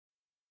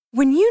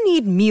When you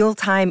need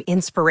mealtime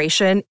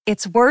inspiration,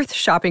 it's worth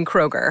shopping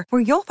Kroger,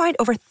 where you'll find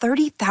over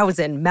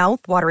 30,000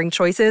 mouth-watering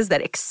choices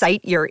that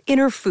excite your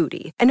inner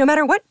foodie. And no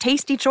matter what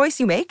tasty choice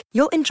you make,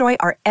 you'll enjoy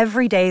our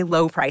everyday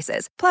low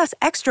prices, plus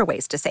extra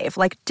ways to save,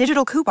 like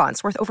digital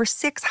coupons worth over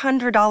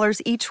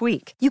 $600 each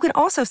week. You can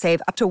also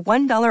save up to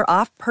 $1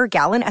 off per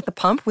gallon at the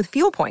pump with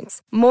fuel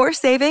points. More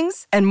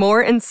savings and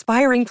more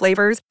inspiring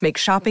flavors make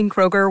shopping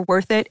Kroger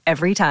worth it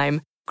every time.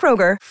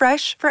 Kroger,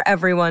 fresh for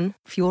everyone.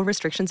 Fuel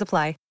restrictions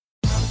apply.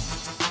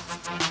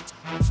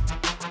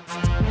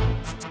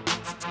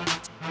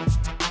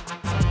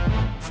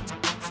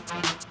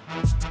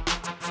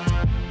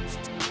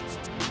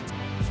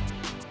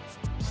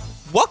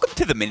 Welcome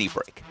to the Mini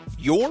Break,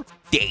 your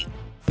daily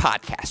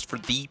podcast for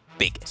the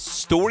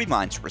biggest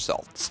storylines,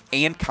 results,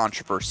 and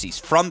controversies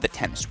from the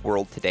tennis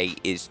world. Today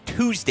is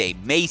Tuesday,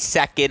 May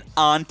 2nd.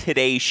 On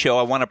today's show,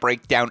 I want to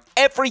break down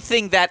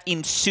everything that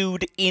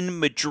ensued in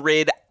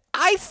Madrid.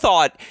 I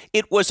thought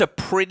it was a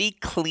pretty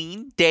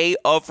clean day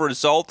of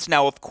results.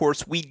 Now, of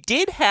course, we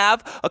did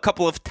have a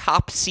couple of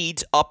top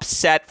seeds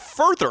upset,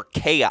 further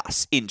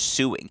chaos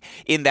ensuing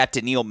in that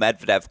Daniil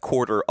Medvedev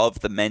quarter of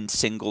the men's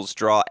singles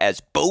draw,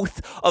 as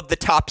both of the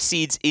top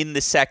seeds in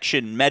the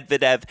section,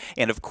 Medvedev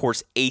and, of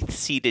course,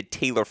 8th-seeded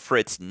Taylor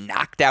Fritz,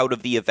 knocked out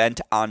of the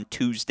event on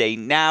Tuesday.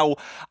 Now,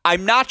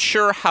 I'm not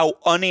sure how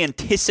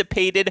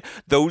unanticipated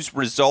those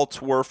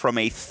results were from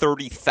a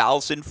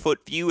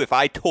 30,000-foot view. If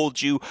I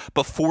told you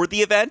before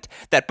the event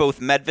that both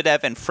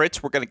Medvedev and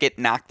Fritz were going to get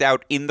knocked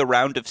out in the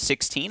round of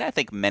 16, I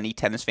think many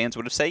tennis fans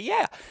would have said,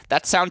 yeah,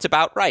 that sounds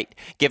about right,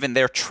 given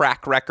their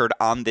track record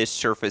on this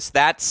surface.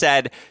 That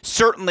said,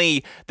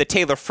 certainly the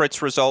Taylor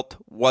Fritz result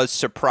was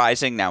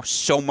surprising. Now,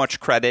 so much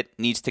credit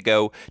needs to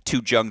go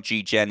to Jung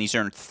Ji-Jen. He's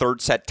earned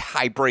third set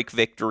tiebreak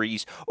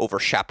victories over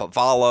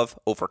Shapovalov,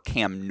 over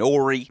Cam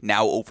Norrie,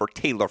 now over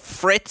Taylor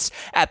Fritz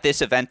at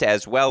this event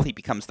as well. He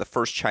becomes the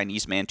first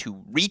Chinese man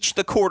to reach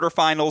the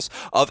quarterfinals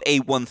of a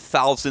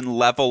 1,000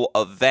 level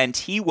event.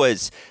 He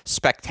was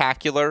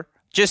spectacular.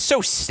 Just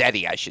so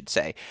steady, I should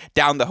say,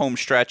 down the home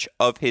stretch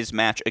of his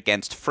match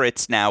against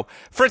Fritz. Now,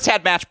 Fritz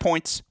had match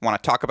points.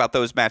 Want to talk about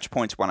those match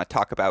points. Want to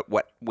talk about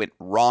what went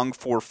wrong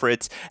for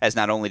Fritz, as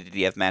not only did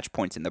he have match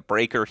points in the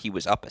breaker, he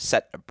was up a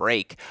set to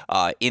break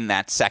in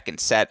that second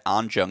set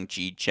on Jung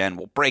Ji-Jen.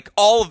 We'll break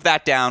all of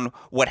that down,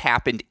 what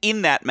happened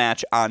in that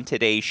match on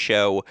today's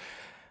show.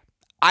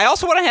 I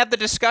also want to have the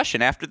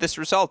discussion after this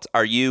result.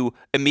 Are you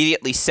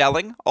immediately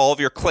selling all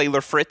of your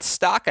Taylor Fritz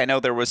stock? I know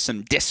there was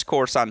some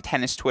discourse on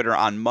tennis Twitter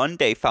on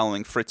Monday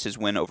following Fritz's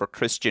win over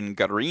Christian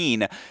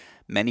Garin.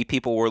 Many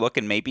people were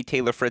looking maybe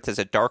Taylor Fritz as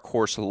a dark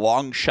horse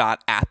long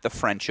shot at the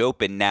French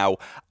Open. Now,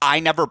 I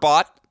never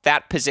bought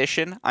that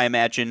position. I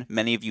imagine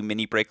many of you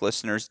mini break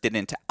listeners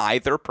didn't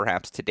either.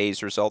 Perhaps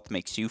today's result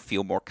makes you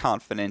feel more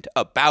confident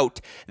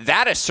about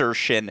that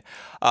assertion.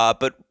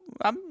 But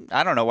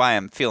I don't know why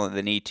I'm feeling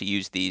the need to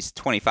use these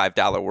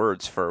 $25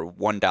 words for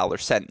 $1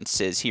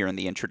 sentences here in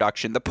the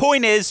introduction. The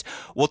point is,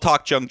 we'll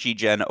talk Jung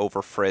Ji-Jen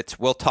over Fritz.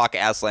 We'll talk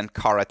Aslan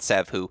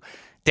Karatsev, who,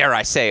 dare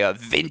I say, a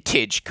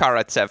vintage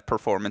Karatsev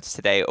performance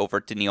today over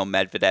Daniil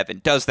Medvedev.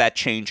 And does that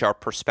change our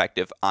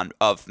perspective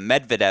of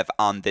Medvedev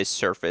on this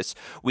surface?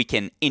 We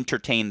can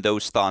entertain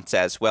those thoughts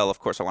as well. Of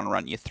course, I want to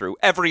run you through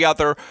every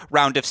other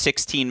round of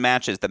 16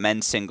 matches. The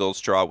men's singles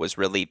draw was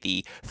really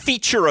the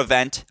feature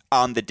event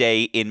on the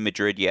day in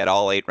Madrid. You had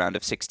all 8 round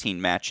of 16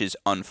 matches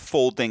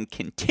unfolding.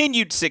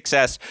 Continued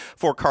success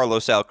for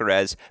Carlos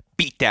Alcaraz.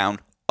 Beatdown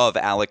of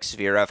Alex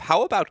Zverev.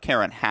 How about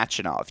Karen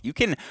Khachanov? You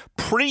can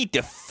pretty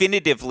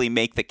definitively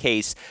make the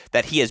case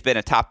that he has been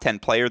a top 10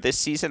 player this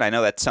season. I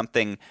know that's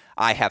something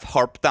I have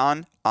harped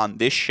on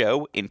this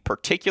show in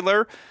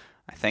particular,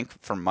 I think,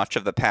 for much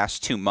of the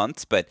past 2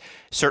 months, but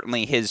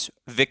certainly his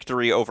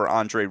victory over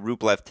Andrei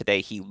Rublev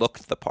today, he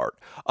looked the part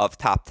of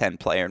top 10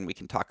 player, and we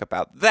can talk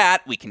about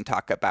that. We can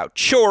talk about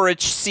Coric,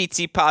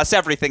 Tsitsipas,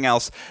 everything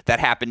else that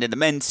happened in the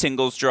men's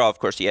singles draw. Of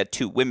course, he had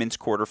 2 women's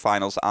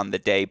quarterfinals on the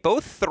day,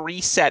 both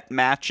 3-set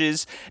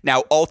matches.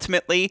 Now,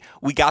 ultimately,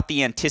 we got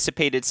the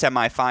anticipated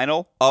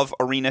semifinal of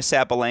Aryna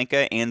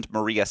Sabalenka and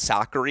Maria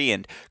Sakkari,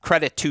 and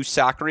credit to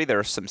Sakkari, there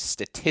are some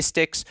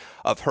statistics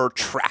of her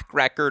track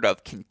record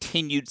of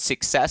continued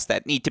success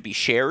that need to be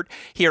shared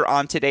here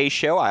on today's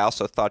show. I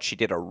also thought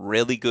she did a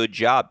really good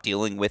job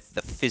dealing with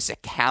the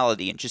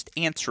physicality and just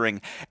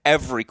answering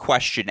every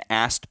question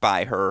asked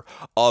by her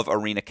of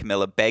Arina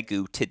Camilla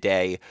Begu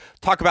today.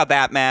 Talk about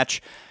that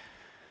match.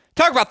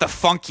 Talk about the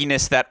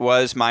funkiness that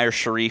was Mayar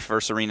Sharif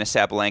versus Aryna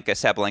Sabalenka.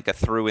 Sabalenka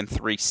threw in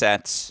 3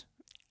 sets.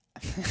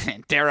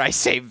 Dare I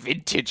say,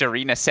 vintage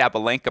Aryna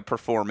Sabalenka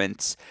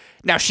performance.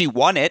 Now, she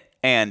won it,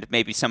 and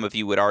maybe some of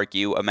you would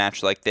argue a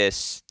match like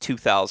this,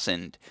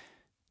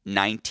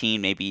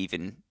 2019, maybe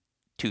even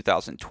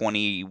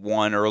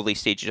 2021, early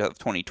stages of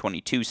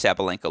 2022,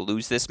 Sabalenka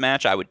lose this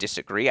match. I would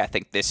disagree. I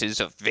think this is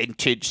a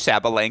vintage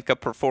Sabalenka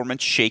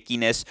performance,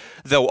 shakiness,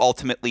 though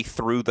ultimately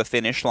through the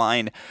finish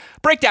line.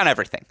 Break down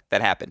everything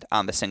that happened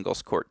on the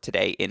singles court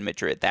today in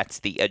Madrid. That's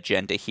the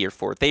agenda here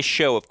for this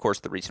show. Of course,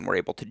 the reason we're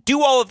able to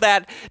do all of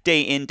that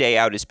day in, day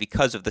out is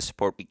because of the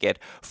support we get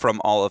from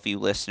all of you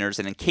listeners.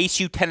 And in case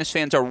you tennis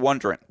fans are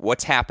wondering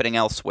what's happening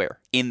elsewhere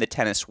in the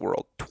tennis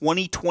world,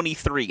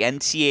 2023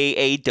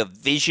 NCAA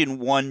Division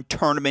I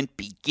tournament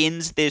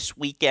begins this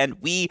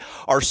weekend. We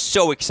are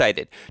so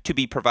excited to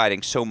be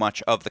providing so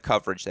much of the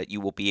coverage that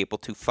you will be able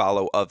to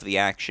follow of the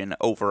action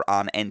over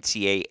on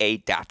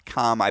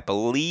NCAA.com. I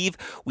believe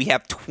we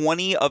have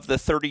 20 of the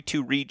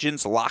 32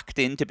 regions locked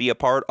in to be a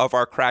part of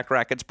our Crack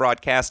Rackets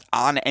broadcast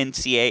on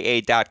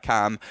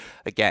NCAA.com.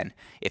 Again,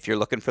 if you're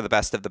looking for the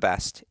best of the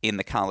best in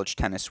the college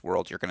tennis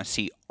world, you're going to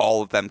see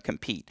all of them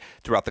compete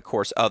throughout the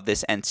course of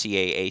this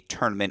NCAA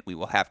tournament. We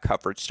will have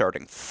coverage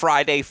starting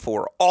Friday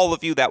for all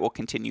of you. That will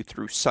continue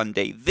through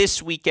Sunday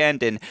this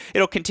weekend, and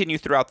it'll continue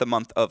throughout the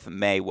month of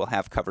May. We'll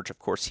have coverage, of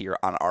course, here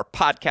on our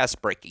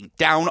podcast, breaking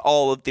down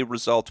all of the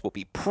results. We'll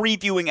be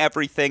previewing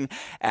everything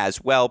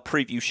as well.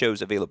 Preview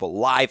shows available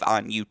live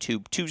on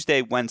YouTube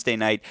Tuesday, Wednesday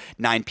night,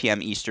 9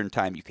 p.m. Eastern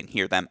Time. You can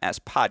hear them as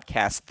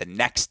podcasts the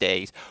next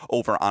day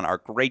over on our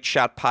Great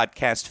Shot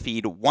podcast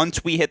feed.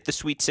 Once we hit the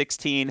Sweet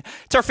 16,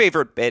 it's our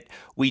favorite bit.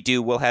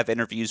 We'll have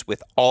interviews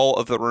with all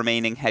of the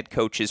remaining head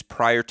coaches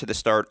prior to the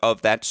start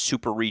of that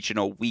super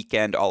regional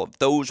weekend. All of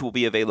those will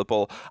be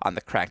available on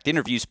the Cracked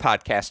Interviews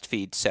podcast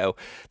feed. So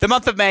the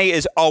month of May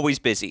is always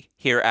busy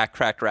here at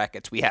Cracked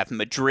Rackets. We have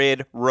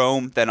Madrid,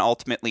 Rome, then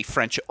ultimately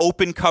French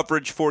Open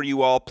coverage for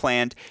you all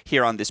planned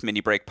here on this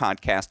mini break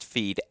podcast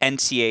feed.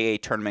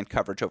 NCAA tournament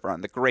coverage over on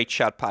the Great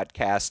Shot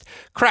podcast.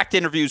 Cracked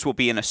Interviews will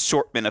be an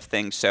assortment of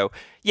things. So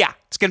yeah,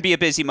 it's going to be a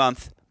busy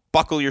month.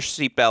 Buckle your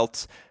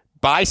seatbelts.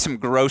 Buy some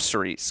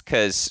groceries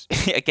because,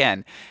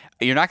 again,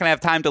 you're not going to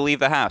have time to leave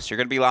the house. You're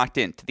going to be locked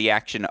into the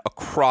action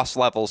across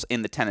levels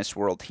in the tennis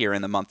world here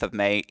in the month of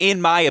May. In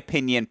my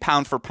opinion,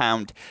 pound for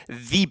pound,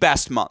 the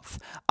best month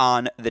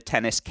on the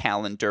tennis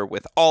calendar.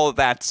 With all of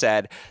that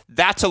said,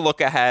 that's a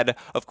look ahead.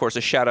 Of course,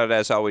 a shout out,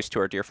 as always, to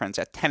our dear friends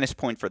at Tennis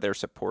Point for their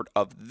support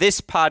of this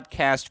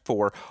podcast.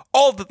 For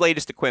all of the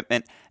latest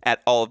equipment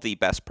at all of the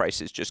best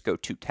prices, just go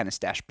to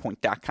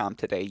tennis-point.com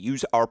today.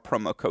 Use our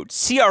promo code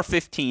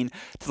CR15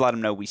 to let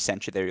them know we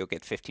sent you there. You'll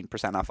get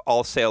 15% off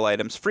all sale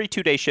items, free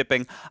 2-day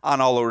shipping on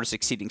all orders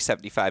exceeding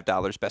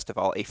 $75. Best of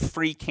all, a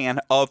free can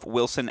of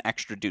Wilson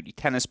Extra Duty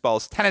tennis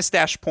balls.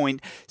 Tennis-Point,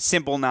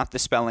 symbol, not the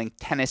spelling,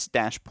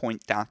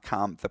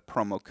 tennis-point.com. The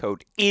promo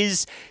code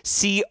is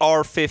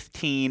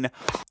CR15.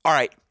 All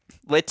right,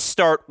 let's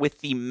start with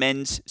the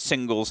men's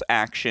singles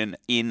action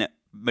in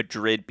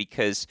Madrid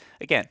because,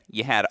 again,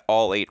 you had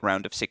all 8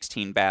 round of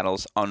 16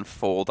 battles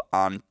unfold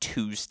on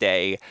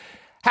Tuesday.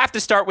 Have to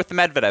start with the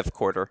Medvedev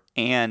quarter,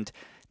 and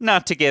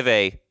not to give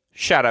a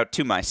shout out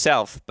to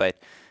myself, but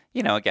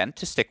again,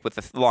 to stick with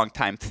the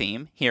long-time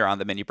theme here on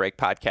the Mini Break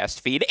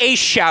podcast feed, a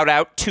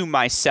shout-out to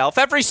myself.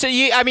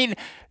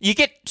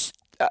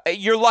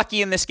 You're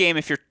lucky in this game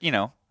if you're,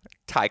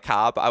 Ty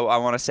Cobb. I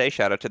want to say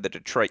shout-out to the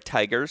Detroit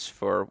Tigers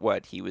for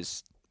what he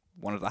was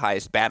one of the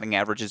highest batting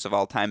averages of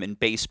all time in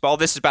baseball.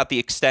 This is about the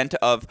extent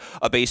of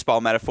a baseball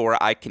metaphor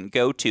I can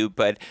go to,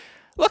 but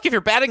look, if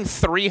you're batting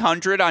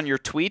 300 on your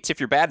tweets, if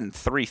you're batting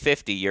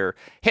 350, you're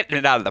hitting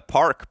it out of the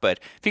park. But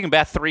if you can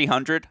bat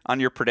 300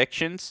 on your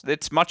predictions,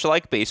 it's much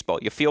like baseball.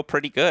 You feel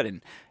pretty good.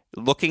 And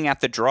looking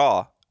at the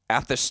draw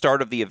at the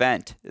start of the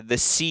event, the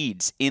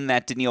seeds in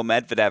that Daniil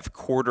Medvedev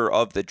quarter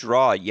of the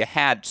draw, you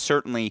had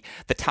certainly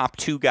the top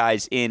 2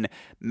 guys in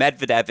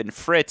Medvedev and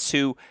Fritz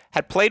who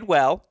had played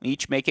well,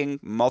 each making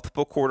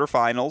multiple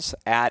quarterfinals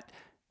at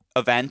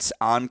events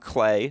on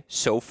clay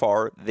so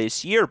far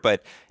this year,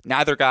 but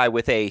neither guy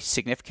with a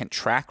significant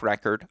track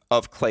record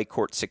of clay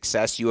court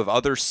success. You have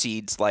other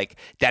seeds like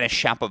Denis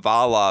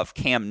Shapovalov,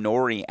 Cam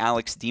Norrie,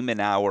 Alex de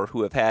Minaur,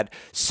 who have had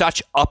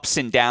such ups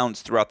and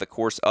downs throughout the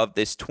course of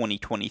this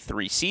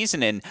 2023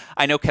 season. And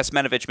I know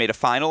Kecmanovic made a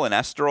final in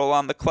Estoril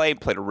on the clay,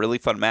 played a really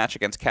fun match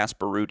against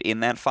Casper Ruud in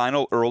that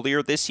final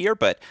earlier this year,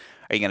 but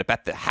are you going to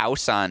bet the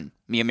house on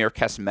Miomir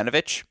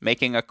Kecmanovic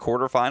making a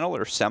quarterfinal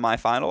or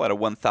semifinal at a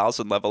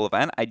 1,000 level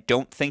event? I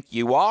don't think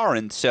you are.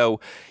 And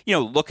so,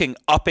 looking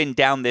up and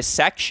down this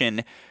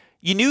section,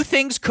 you knew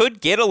things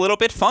could get a little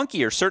bit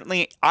funkier.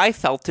 Certainly, I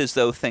felt as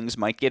though things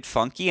might get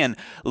funky. And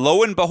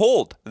lo and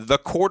behold, the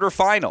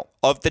quarterfinal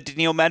of the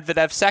Daniil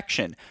Medvedev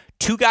section.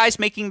 2 guys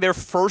making their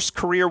first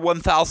career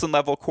 1,000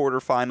 level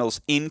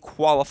quarterfinals in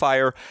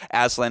qualifier,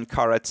 Aslan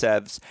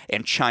Karatsev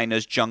and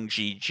China's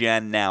Zhengji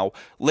Zhen. Now,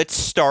 let's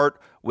start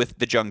with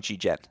the Zhengji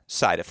Zhen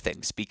side of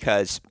things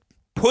because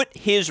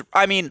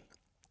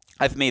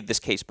I've made this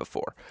case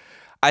before.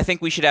 I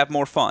think we should have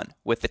more fun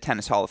with the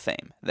Tennis Hall of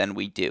Fame than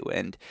we do.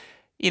 And,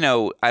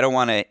 I don't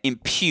want to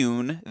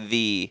impugn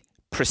the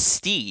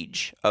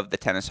prestige of the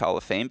Tennis Hall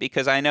of Fame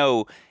because I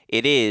know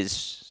it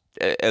is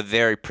a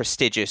very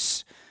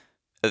prestigious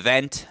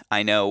event.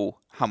 I know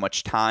how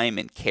much time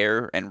and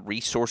care and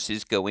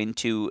resources go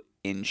into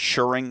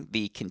ensuring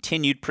the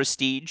continued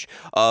prestige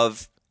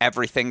of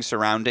everything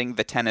surrounding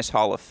the Tennis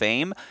Hall of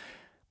Fame.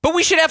 But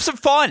we should have some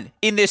fun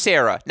in this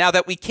era now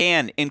that we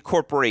can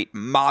incorporate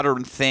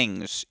modern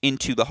things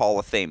into the Hall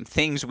of Fame,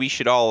 things we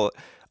should all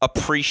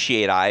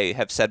appreciate. I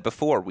have said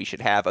before, we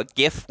should have a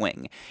GIF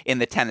wing in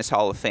the Tennis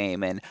Hall of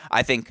Fame, and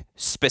I think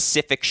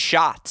specific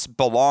shots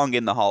belong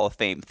in the Hall of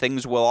Fame,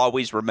 things we'll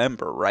always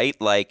remember, right?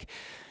 Like,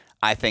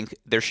 I think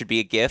there should be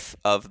a GIF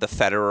of the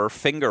Federer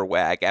finger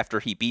wag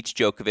after he beats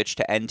Djokovic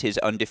to end his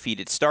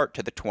undefeated start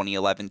to the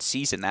 2011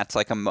 season. That's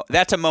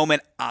a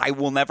moment I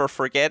will never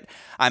forget.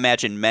 I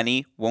imagine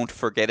many won't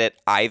forget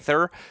it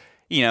either.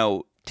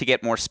 To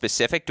get more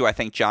specific, do I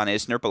think John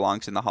Isner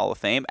belongs in the Hall of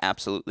Fame?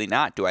 Absolutely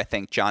not. Do I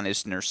think John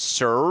Isner's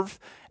serve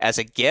as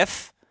a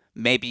GIF?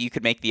 Maybe you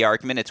could make the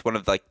argument it's one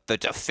of the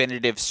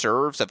definitive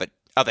serves of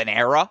an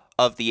era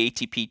of the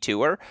ATP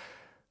Tour.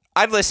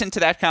 I've listened to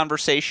that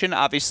conversation.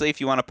 Obviously, if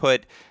you want to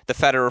put the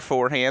Federer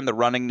forehand, the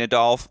running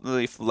Nadal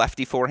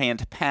lefty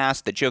forehand pass,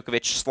 the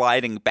Djokovic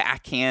sliding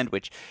backhand,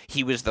 which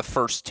he was the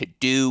first to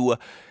do.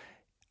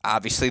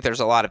 Obviously, there's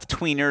a lot of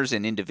tweeners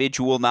and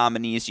individual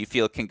nominees you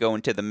feel can go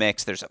into the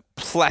mix. There's a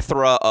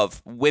plethora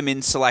of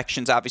women's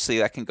selections, obviously,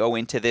 that can go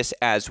into this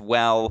as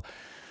well.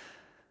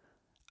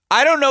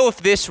 I don't know if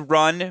this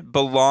run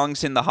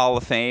belongs in the Hall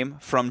of Fame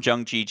from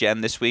Jung Ji-Jen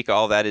this week,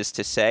 all that is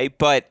to say,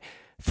 but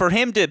for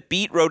him to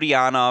beat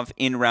Rodionov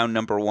in round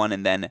number 1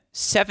 and then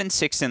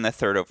 7-6 in the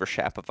third over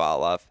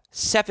Shapovalov,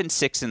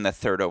 7-6 in the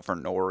third over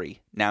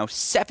Norrie, now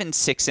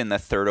 7-6 in the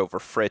third over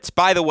Fritz.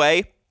 By the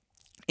way,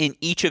 in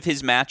each of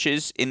his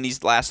matches in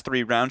these last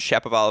 3 rounds,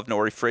 Shapovalov,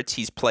 Norrie, Fritz,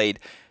 he's played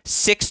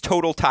 6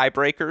 total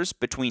tiebreakers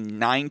between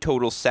 9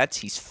 total sets.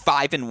 He's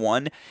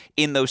 5-1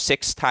 in those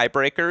 6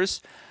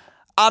 tiebreakers.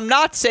 I'm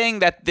not saying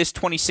that this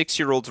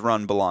 26-year-old's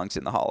run belongs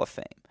in the Hall of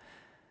Fame.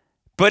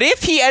 But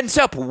if he ends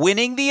up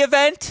winning the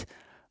event,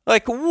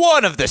 like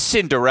one of the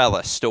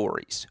Cinderella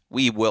stories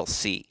we will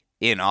see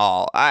in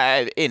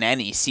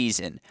any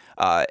season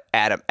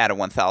at a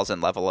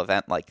 1,000 level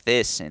event like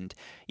this. And,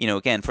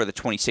 again, for the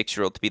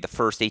 26-year-old to be the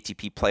first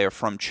ATP player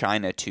from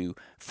China to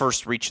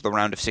first reach the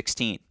round of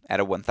 16 at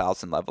a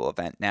 1,000 level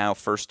event, now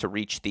first to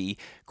reach the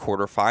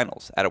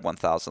quarterfinals at a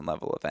 1,000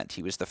 level event.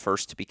 He was the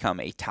first to become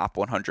a top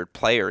 100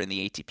 player in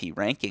the ATP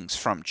rankings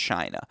from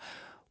China.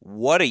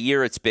 What a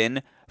year it's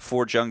been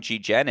for Jung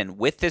Ji-Jen. And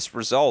with this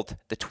result,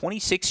 the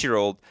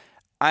 26-year-old,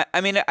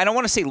 I mean, I don't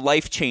want to say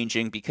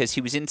life-changing because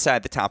he was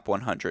inside the top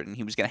 100 and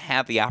he was going to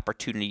have the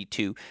opportunity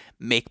to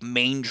make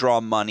main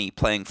draw money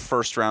playing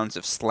first rounds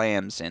of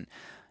slams. And,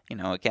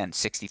 again,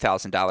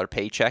 $60,000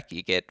 paycheck.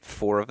 You get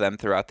 4 of them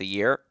throughout the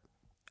year.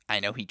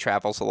 I know he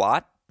travels a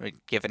lot,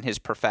 given his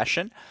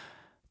profession,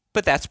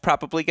 but that's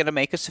probably going to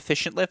make a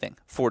sufficient living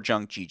for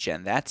Jung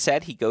Ji-Jen. That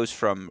said, he goes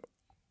from,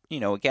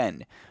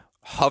 again,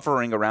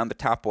 hovering around the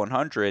top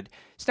 100.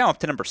 He's now up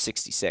to number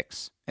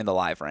 66 in the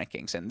live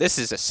rankings. And this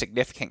is a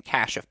significant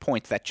cache of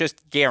points that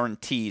just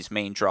guarantees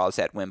main draws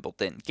at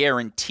Wimbledon,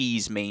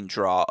 guarantees main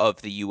draw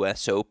of the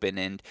U.S. Open.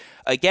 And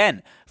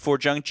again, for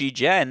Jung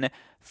Ji-Jen,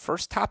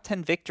 first top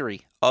 10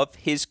 victory of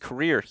his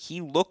career.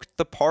 He looked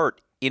the part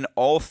in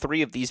all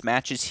 3 of these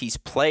matches he's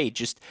played.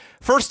 Just,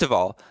 first of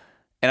all,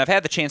 and I've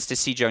had the chance to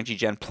see Jung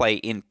Ji-Jen play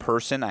in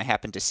person. I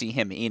happened to see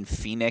him in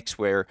Phoenix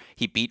where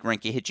he beat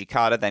Rinky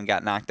Hijikata, then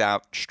got knocked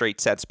out straight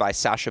sets by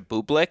Sasha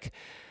Bublik.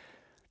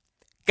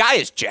 Guy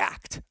is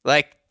jacked.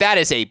 Like, that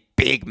is a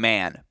big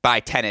man by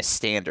tennis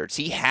standards.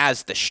 He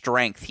has the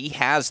strength. He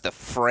has the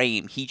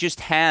frame. He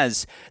just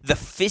has the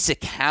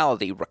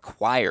physicality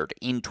required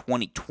in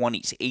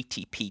 2020's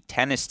ATP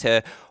tennis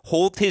to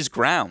hold his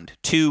ground,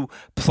 to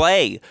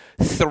play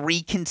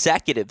 3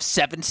 consecutive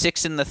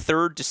 7-6 in the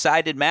third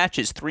decided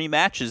matches, 3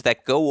 matches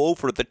that go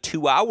over the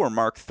 2-hour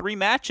mark, 3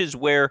 matches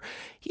where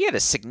he had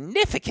a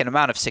significant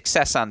amount of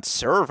success on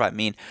serve. I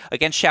mean,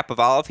 against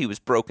Shapovalov, he was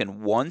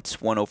broken once,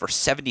 won over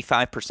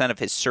 75% of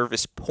his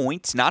service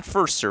points, not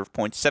first serve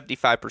points,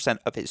 75%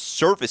 of his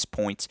service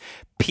points,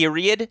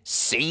 period.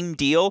 Same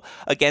deal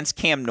against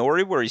Cam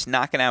Norrie, where he's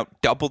knocking out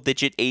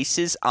double-digit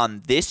aces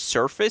on this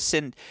surface.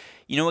 And,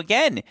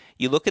 again,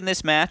 you look in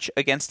this match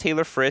against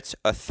Taylor Fritz,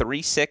 a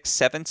 3-6,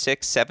 7-6,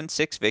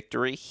 7-6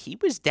 victory. He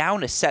was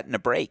down a set and a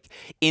break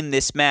in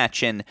this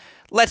match. And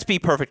let's be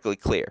perfectly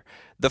clear.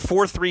 The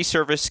 4-3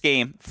 service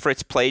game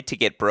Fritz played to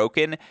get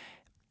broken,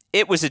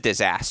 it was a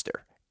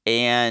disaster.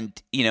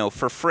 And,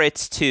 for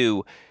Fritz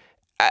to...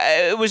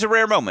 it was a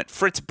rare moment.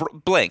 Fritz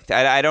blinked.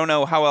 I don't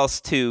know how else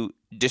to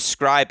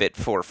describe it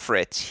for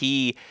Fritz.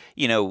 He,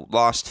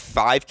 lost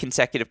 5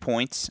 consecutive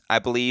points, I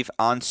believe,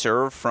 on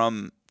serve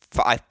from,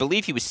 I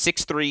believe he was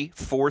 6-3,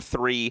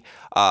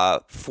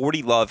 4-3,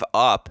 40 love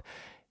up,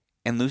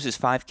 and loses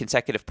 5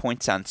 consecutive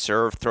points on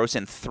serve, throws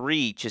in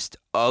 3 just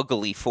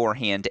ugly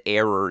forehand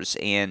errors,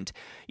 and,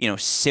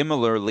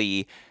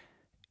 similarly,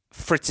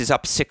 Fritz is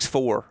up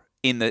 6-4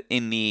 in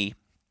the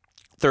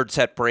third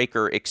set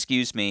breaker,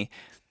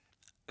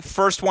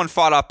 First one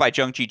fought off by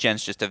Jung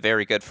Ji-Jen's just a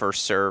very good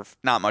first serve.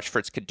 Not much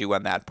Fritz could do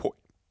on that point.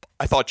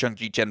 I thought Jung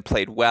Ji-Jen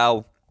played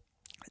well.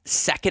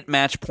 Second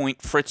match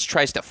point, Fritz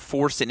tries to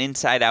force an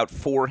inside-out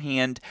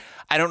forehand.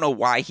 I don't know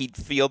why he'd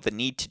feel the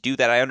need to do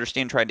that. I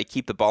understand trying to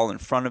keep the ball in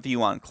front of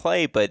you on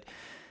clay, but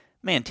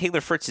man,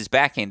 Taylor Fritz's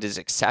backhand is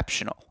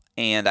exceptional.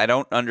 And I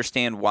don't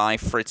understand why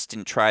Fritz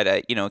didn't try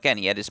to, again,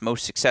 he had his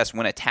most success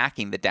when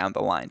attacking the down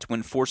the lines,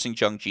 when forcing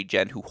Jung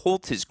Ji-Jen, who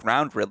holds his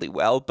ground really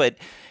well, but,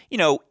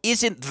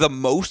 isn't the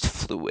most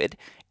fluid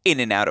in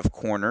and out of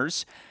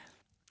corners.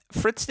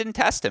 Fritz didn't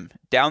test him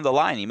down the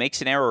line. He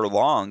makes an error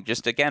long,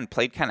 just again,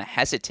 played kind of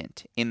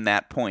hesitant in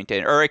that point.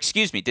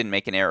 Didn't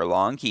make an error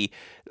long. He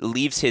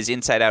leaves his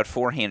inside-out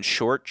forehand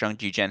short. Jung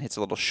Ji-Jen hits a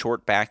little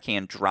short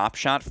backhand drop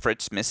shot.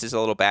 Fritz misses a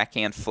little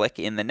backhand flick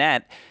in the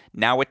net.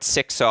 Now it's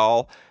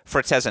 6-all.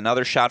 Fritz has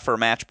another shot for a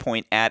match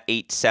point at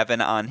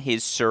 8-7 on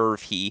his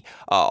serve. He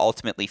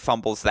ultimately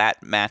fumbles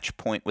that match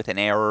point with an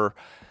error.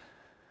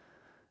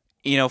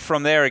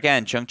 From there,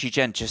 again, Jung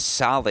Ji-Jen just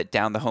solid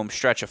down the home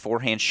stretch. A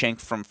forehand shank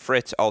from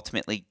Fritz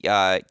ultimately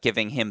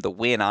giving him the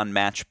win on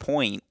match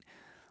point.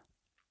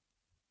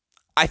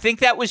 I think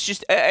that was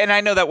just, and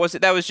I know that was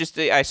just,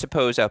 I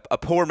suppose, a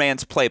poor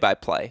man's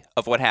play-by-play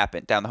of what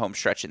happened down the home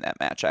stretch in that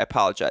match. I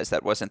apologize.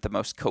 That wasn't the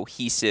most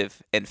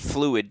cohesive and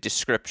fluid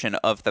description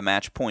of the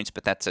match points,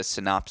 but that's a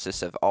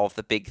synopsis of all of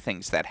the big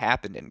things that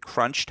happened in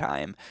crunch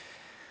time.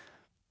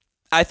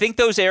 I think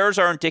those errors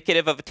are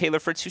indicative of a Taylor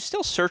Fritz who's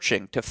still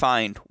searching to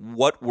find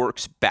what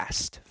works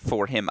best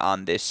for him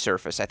on this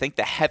surface. I think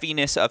the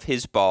heaviness of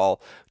his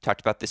ball, we talked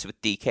about this with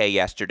DK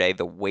yesterday,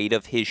 the weight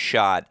of his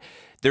shot,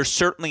 there's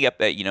certainly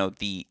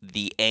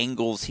the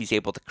angles he's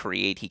able to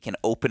create. He can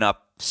open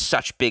up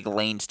such big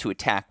lanes to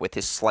attack with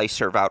his slice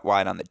serve out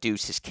wide on the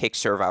deuce, his kick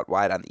serve out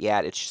wide on the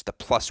ad. It's just the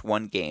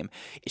 +1 game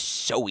is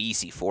so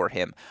easy for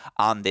him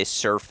on this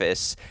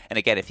surface. And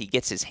again, if he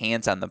gets his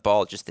hands on the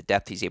ball, just the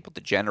depth he's able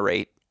to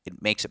generate, it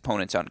makes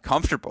opponents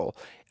uncomfortable,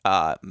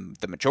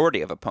 the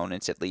majority of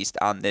opponents at least,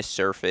 on this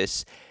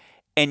surface.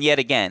 And yet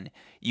again,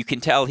 you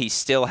can tell he's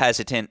still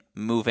hesitant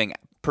moving,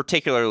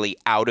 particularly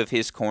out of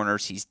his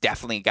corners. He's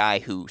definitely a guy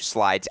who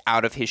slides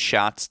out of his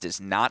shots, does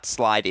not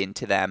slide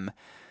into them.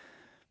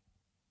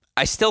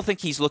 I still think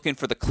he's looking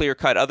for the clear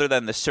cut other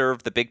than the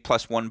serve, the big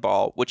 +1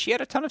 ball, which he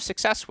had a ton of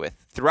success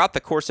with throughout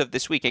the course of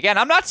this week. Again,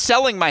 I'm not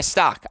selling my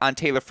stock on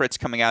Taylor Fritz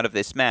coming out of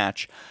this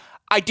match.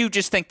 I do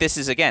just think this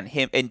is, again,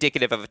 him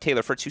indicative of a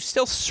Taylor Fritz who's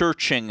still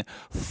searching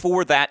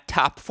for that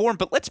top form.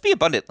 But let's be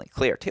abundantly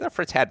clear. Taylor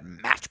Fritz had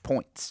match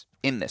points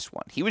in this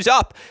one. He was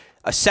up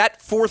a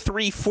set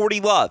 4-3,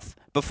 40-love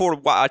before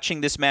watching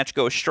this match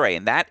go astray.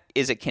 And that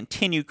is a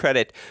continued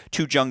credit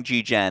to Jung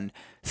Ji-Jen.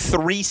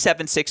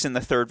 3-7-6 in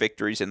the third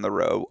victories in the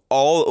row,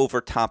 all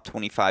over top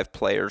 25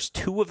 players,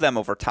 2 of them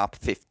over top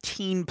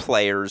 15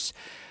 players.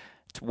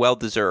 It's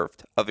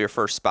well-deserved of your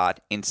first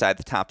spot inside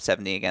the top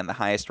 70. Again, the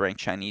highest-ranked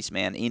Chinese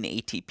man in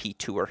ATP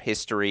Tour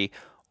history.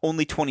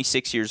 Only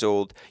 26 years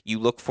old. You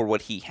look for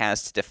what he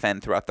has to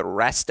defend throughout the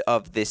rest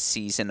of this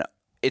season.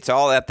 It's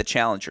all at the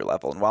challenger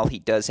level. And while he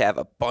does have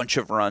a bunch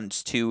of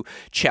runs to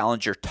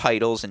challenger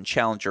titles and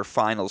challenger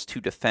finals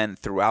to defend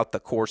throughout the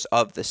course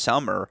of the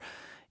summer,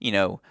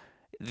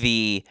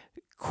 the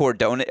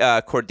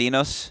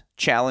Cordinos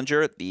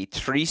Challenger, the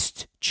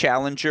Triest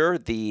Challenger,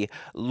 the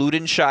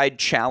Ludenscheid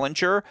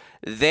Challenger,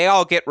 they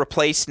all get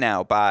replaced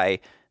now by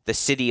the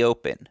City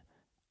Open,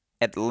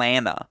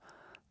 Atlanta,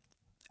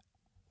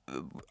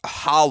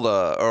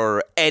 Halle,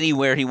 or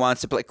anywhere he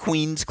wants to play,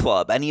 Queen's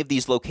Club, any of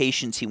these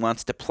locations he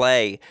wants to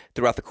play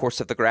throughout the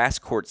course of the grass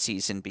court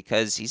season,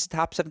 because he's a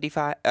top 70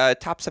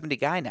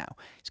 guy now.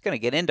 He's going to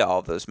get into all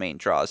of those main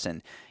draws.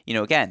 And,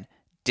 again,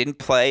 didn't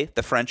play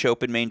the French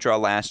Open main draw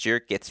last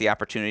year, gets the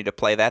opportunity to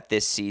play that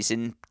this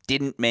season.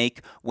 Didn't make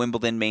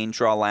Wimbledon main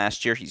draw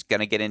last year. He's going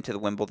to get into the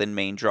Wimbledon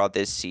main draw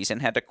this season.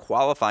 Had to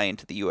qualify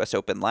into the U.S.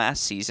 Open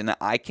last season.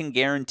 I can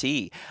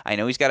guarantee. I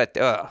know he's got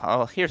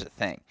here's the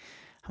thing.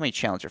 How many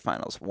Challenger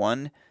finals?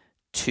 1,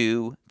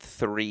 2,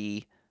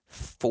 3,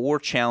 4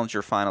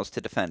 Challenger finals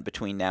to defend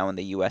between now and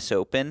the U.S.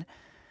 Open.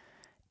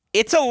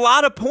 It's a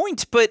lot of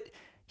points, but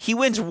he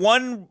wins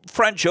 1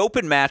 French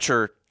Open match,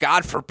 or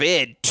God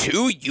forbid,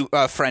 2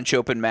 French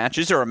Open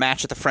matches, or a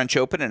match at the French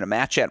Open and a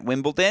match at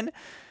Wimbledon.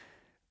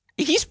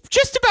 He's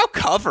just about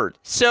covered.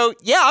 So,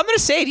 yeah, I'm going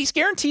to say it. He's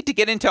guaranteed to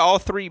get into all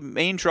 3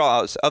 main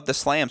draws of the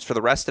slams for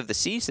the rest of the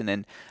season.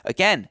 And,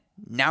 again,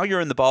 now you're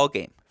in the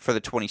ballgame for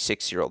the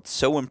 26-year-old.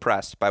 So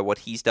impressed by what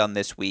he's done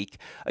this week.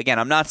 Again,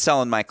 I'm not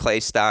selling my clay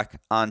stock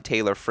on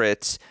Taylor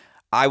Fritz.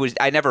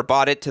 I never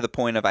bought it to the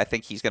point of I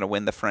think he's going to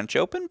win the French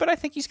Open, but I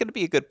think he's going to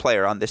be a good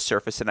player on this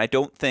surface, and I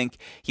don't think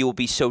he will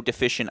be so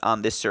deficient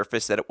on this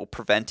surface that it will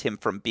prevent him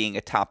from being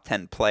a top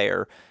 10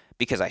 player,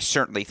 because I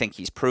certainly think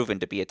he's proven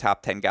to be a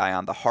top 10 guy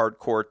on the hard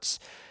courts.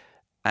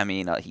 I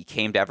mean, he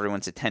came to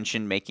everyone's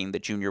attention making the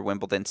Junior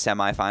Wimbledon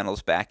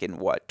semifinals back in,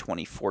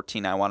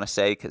 2014, I want to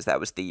say, because that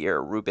was the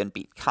year Rubin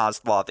beat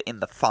Kozlov in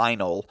the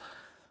final.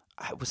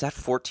 was that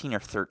 14 or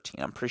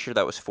 13? I'm pretty sure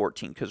that was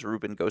 14 because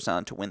Rubin goes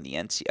on to win the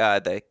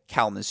the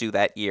Kalamazoo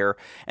that year.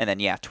 And then,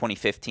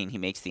 2015, he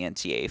makes the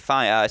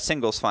NCAA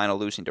singles final,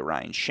 losing to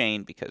Ryan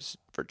Shane because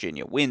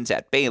Virginia wins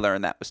at Baylor,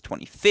 and that was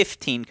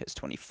 2015 because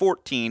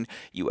 2014,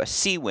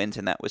 USC wins,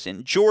 and that was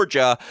in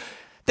Georgia.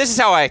 This is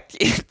how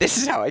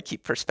I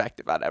keep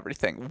perspective on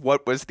everything.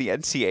 What was the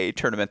NCAA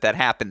tournament that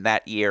happened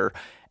that year?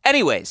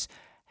 Anyways,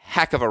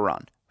 heck of a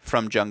run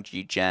from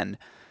Jungji Jen.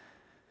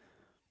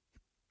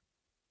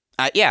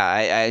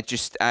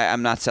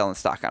 I'm not selling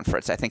stock on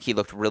Fritz. I think he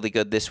looked really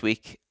good this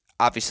week.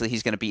 Obviously,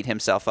 he's going to beat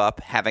himself up,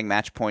 having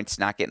match points,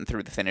 not getting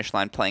through the finish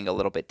line, playing a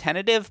little bit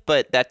tentative.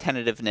 But that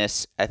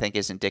tentativeness, I think,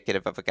 is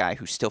indicative of a guy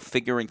who's still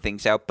figuring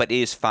things out, but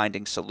is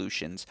finding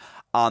solutions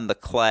on the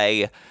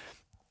clay.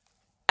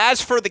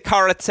 As for the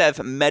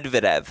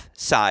Karatsev-Medvedev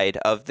side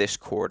of this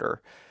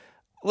quarter,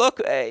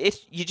 look,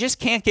 you just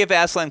can't give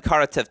Aslan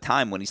Karatsev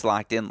time when he's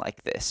locked in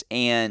like this.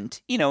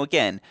 And,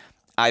 again,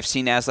 I've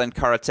seen Aslan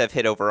Karatsev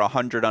hit over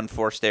 100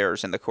 unforced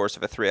errors in the course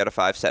of a 3 out of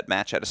 5 set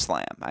match at a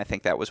slam. I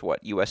think that was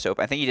U.S.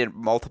 Open. I think he did it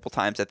multiple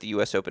times at the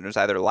U.S. Open. It was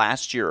either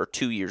last year or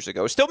 2 years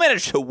ago. Still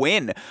managed to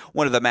win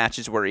one of the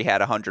matches where he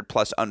had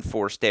 100-plus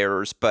unforced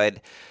errors.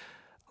 But,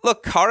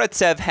 look,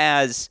 Karatsev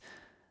has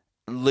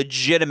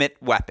legitimate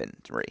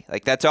weaponry.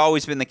 That's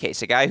always been the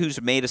case. A guy who's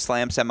made a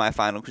slam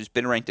semifinal, who's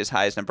been ranked as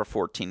high as number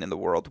 14 in the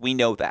world. We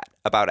know that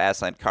about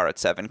Aslan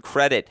Karatsev. And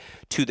credit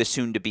to the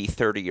soon-to-be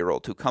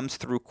 30-year-old who comes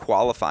through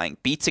qualifying,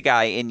 beats a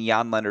guy in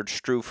Jan-Lennard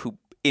Struff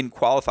in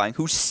qualifying,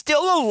 who's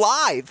still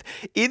alive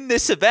in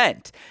this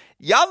event.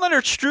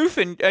 Jan-Lennard Struff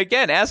and,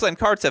 again, Aslan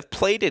Karatsev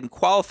played in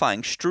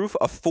qualifying. Struff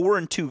a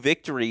 4-2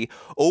 victory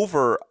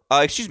over,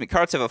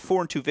 Karatsev a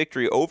 4-2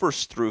 victory over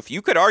Struff.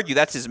 You could argue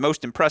that's his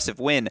most impressive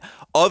win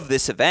of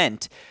this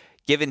event,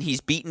 given he's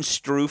beaten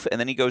Struff, and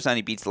then he goes on,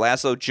 he beats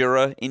Laszlo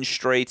Jura in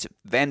straights,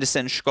 Van de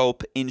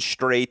Sande-Schulp in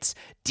straights,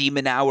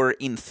 Demonauer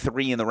in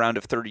 3 in the round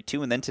of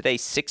 32, and then today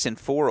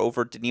 6-4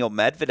 over Daniil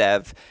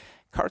Medvedev.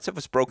 Karatsev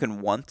was broken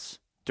once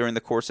during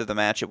the course of the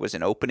match. It was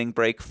an opening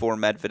break for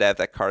Medvedev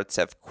that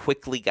Karatsev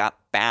quickly got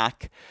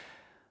back.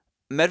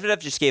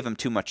 Medvedev just gave him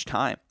too much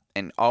time.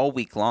 And all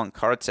week long,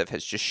 Karatsev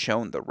has just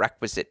shown the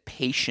requisite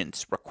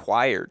patience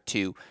required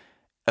to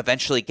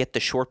eventually get the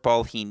short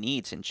ball he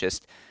needs. And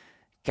just,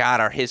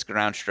 God, are his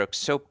ground strokes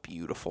so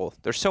beautiful.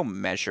 They're so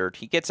measured.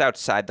 He gets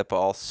outside the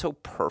ball so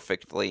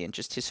perfectly. And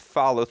just his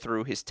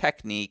follow-through, his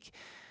technique.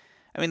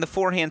 I mean, the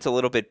forehand's a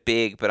little bit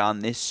big, but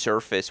on this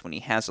surface, when he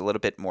has a little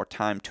bit more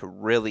time to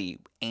really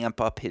amp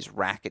up his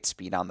racket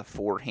speed on the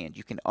forehand,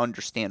 you can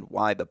understand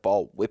why the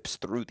ball whips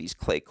through these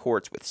clay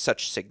courts with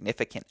such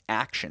significant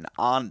action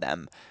on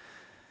them.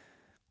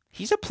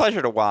 He's a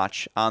pleasure to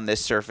watch on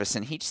this surface,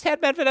 and he just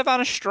had Medvedev on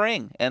a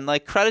string. And,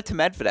 credit to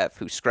Medvedev,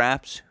 who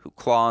scraps, who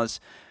claws,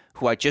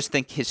 who I just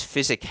think his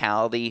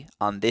physicality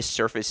on this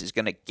surface is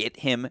going to get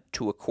him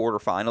to a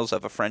quarterfinals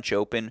of a French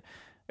Open,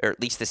 or at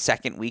least the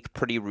second week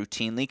pretty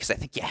routinely, because I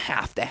think you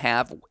have to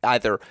have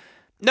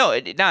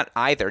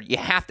you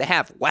have to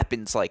have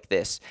weapons like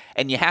this,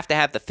 and you have to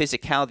have the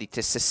physicality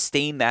to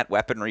sustain that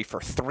weaponry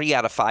for 3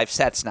 out of 5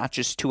 sets, not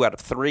just 2 out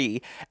of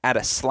 3 at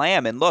a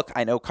slam. And look,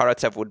 I know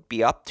Karatsev would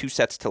be up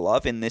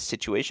 2-0 in this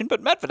situation,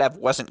 but Medvedev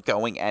wasn't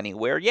going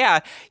anywhere. Yeah,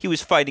 he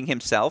was fighting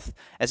himself,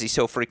 as he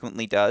so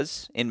frequently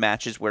does in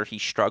matches where he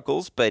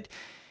struggles, but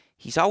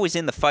he's always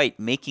in the fight,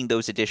 making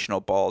those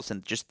additional balls,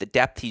 and just the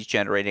depth he's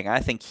generating. I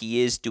think he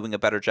is doing a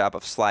better job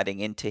of sliding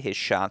into his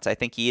shots. I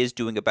think he is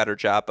doing a better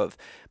job of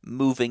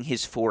moving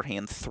his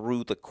forehand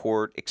through the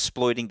court,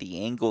 exploiting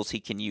the angles he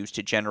can use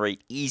to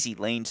generate easy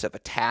lanes of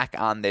attack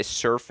on this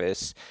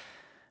surface.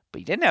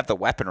 But he didn't have the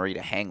weaponry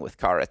to hang with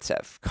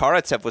Karatsev.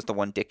 Karatsev was the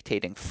one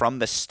dictating from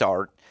the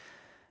start.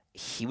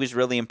 He was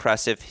really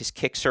impressive. His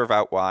kick serve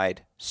out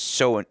wide,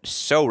 so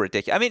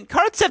ridiculous. I mean,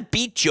 Karatsev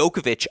beat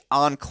Djokovic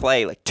on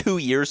clay 2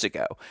 years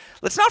ago.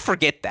 Let's not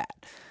forget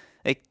that.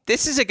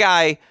 This is a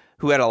guy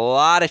who had a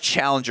lot of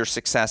challenger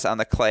success on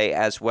the clay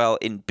as well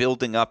in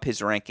building up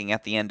his ranking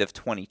at the end of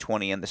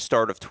 2020 and the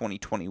start of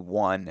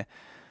 2021.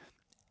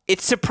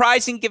 It's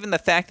surprising given the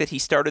fact that he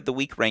started the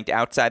week ranked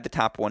outside the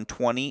top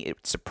 120.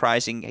 It's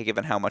surprising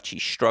given how much he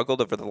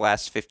struggled over the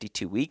last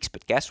 52 weeks.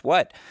 But guess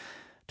what?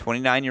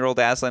 29-year-old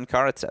Aslan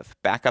Karatsev,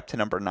 back up to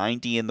number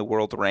 90 in the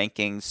world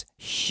rankings.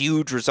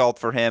 Huge result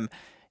for him.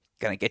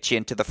 Going to get you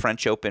into the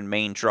French Open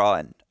main draw.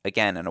 And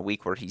again, in a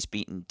week where he's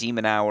beaten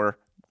Demonauer,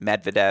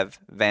 Medvedev,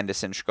 Van de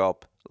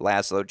Sande-Schulp,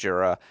 Laszlo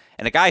Jura,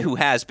 and a guy who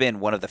has been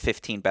one of the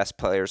 15 best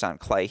players on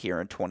clay here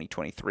in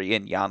 2023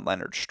 in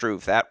Jan-Lennard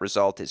Struff. That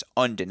result is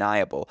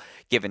undeniable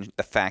given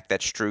the fact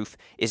that Struff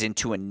is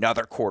into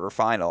another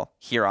quarterfinal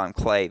here on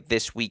clay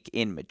this week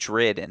in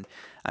Madrid. And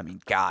I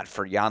mean, God,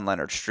 for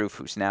Jan-Lennard Struff,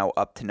 who's now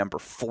up to number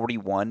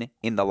 41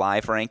 in the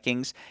live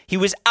rankings. He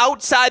was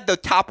outside the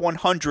top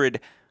 100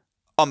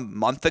 a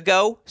month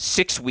ago,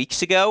 6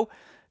 weeks ago.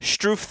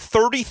 Struff,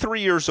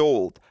 33 years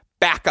old,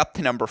 back up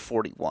to number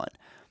 41.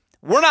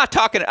 We're not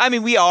talking, I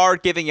mean, we are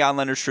giving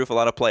Jan-Lennard Struff a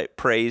lot of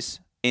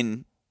praise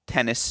in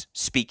tennis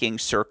speaking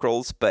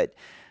circles, but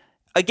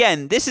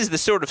again, this is the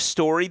sort of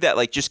story that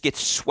like just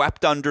gets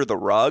swept under the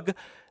rug.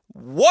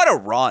 What a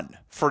run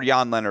for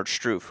Jan-Lennard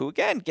Struff, who,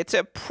 again, gets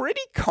a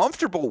pretty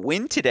comfortable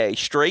win today.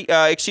 3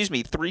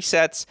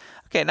 sets.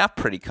 Okay, not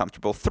pretty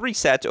comfortable. 3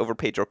 sets over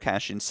Pedro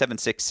Cachin,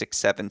 7-6,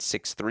 6-7,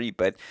 6-3.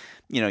 But,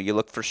 you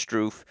look for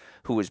Struff,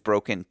 who was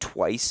broken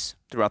twice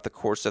throughout the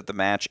course of the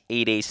match.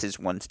 8 aces,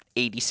 won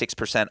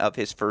 86% of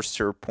his first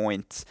serve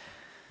points.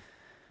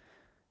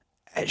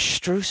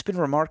 Struff's been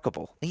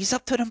remarkable. He's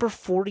up to number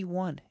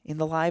 41 in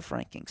the live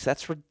rankings.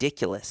 That's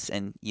ridiculous.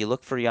 And you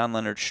look for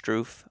Jan-Lennard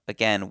Struff,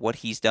 again, what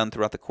he's done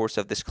throughout the course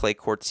of this clay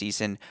court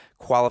season,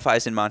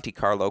 qualifies in Monte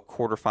Carlo,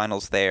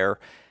 quarterfinals there,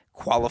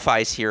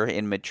 qualifies here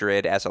in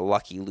Madrid as a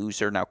lucky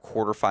loser, now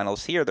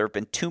quarterfinals here. There have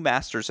been 2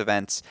 Masters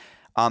events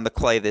on the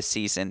clay this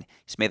season.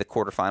 He's made the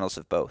quarterfinals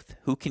of both.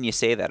 Who can you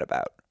say that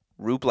about?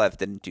 Rublev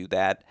didn't do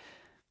that.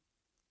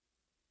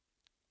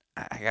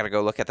 I got to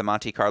go look at the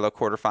Monte Carlo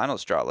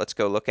quarterfinals draw. Let's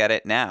go look at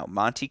it now.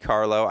 Monte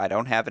Carlo, I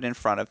don't have it in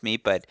front of me,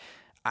 but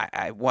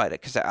I know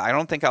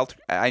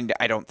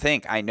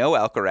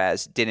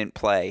Alcaraz didn't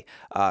play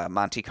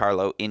Monte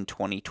Carlo in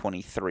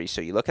 2023.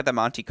 So you look at the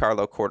Monte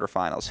Carlo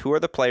quarterfinals. Who are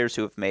the players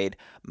who have made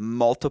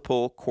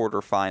multiple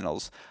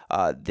quarterfinals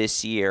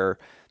this year?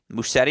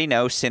 Musetti,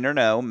 no. Sinner,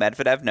 no.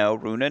 Medvedev, no.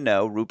 Rune,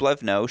 no.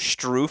 Rublev, no.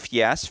 Struff,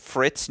 yes.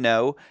 Fritz,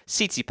 no.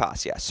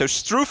 Tsitsipas, yes. So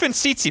Struff and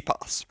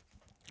Tsitsipas.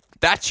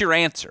 That's your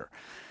answer.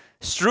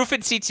 Struff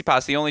and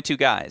Tsitsipas, the only 2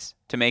 guys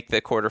to make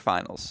the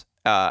quarterfinals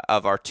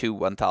of our 2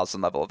 1,000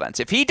 level events.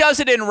 If he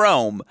does it in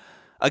Rome,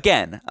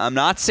 again, I'm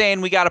not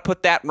saying we got to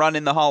put that run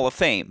in the Hall of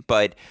Fame,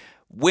 but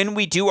when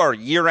we do our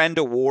year-end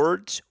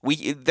awards,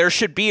 there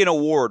should be an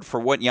award for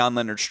what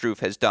Jan-Lennard Struff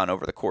has done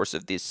over the course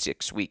of these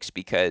 6 weeks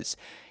because,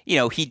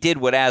 he did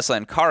what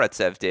Aslan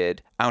Karatsev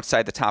did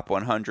outside the top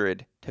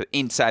 100 to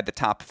inside the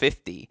top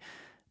 50,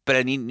 but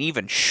in an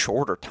even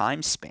shorter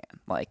time span.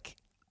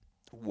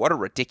 What a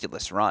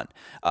ridiculous run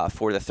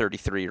for the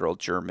 33-year-old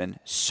German.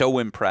 So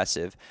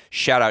impressive.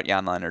 Shout out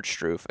Jan-Lennard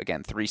Struff.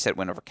 Again, 3-set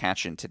win over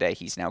Cachin today.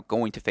 He's now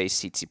going to face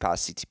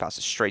Tsitsipas. Tsitsipas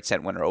a straight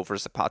set winner over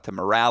Zapata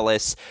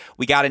Morales.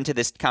 We got into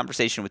this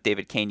conversation with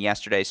David Kane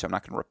yesterday, so I'm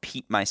not going to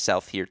repeat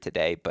myself here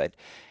today, but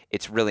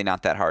it's really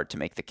not that hard to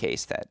make the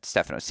case that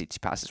Stefanos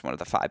Tsitsipas is one of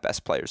the 5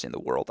 best players in the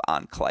world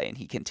on clay, and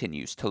he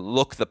continues to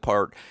look the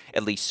part,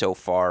 at least so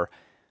far,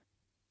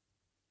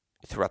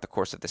 throughout the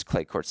course of this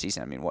clay court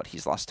season. I mean,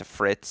 he's lost to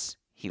Fritz.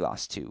 He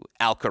lost to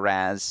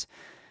Alcaraz,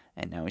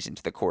 and now he's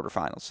into the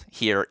quarterfinals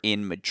here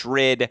in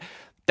Madrid.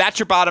 That's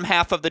your bottom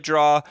half of the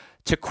draw.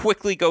 To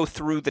quickly go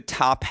through the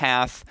top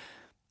half,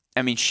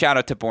 I mean, shout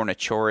out to Borna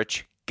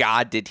Coric.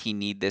 God, did he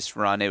need this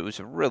run. It was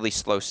a really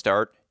slow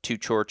start to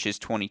Coric's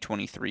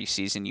 2023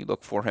 season. You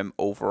look for him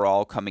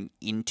overall coming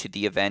into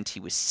the event. He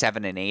was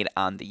 7-8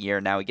 on the year.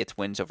 Now he gets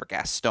wins over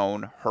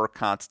Gaston,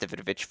 Hurkacz,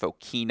 Davidovich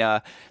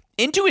Fokina.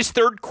 Into his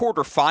 3rd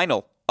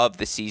quarterfinal of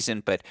the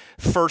season, but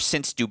first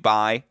since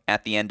Dubai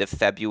at the end of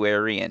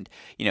February, and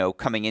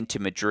coming into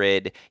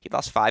Madrid, he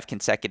lost 5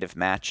 consecutive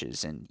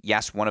matches, and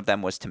yes, one of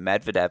them was to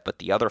Medvedev, but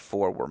the other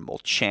 4 were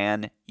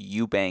Molchan,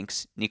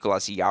 Eubanks,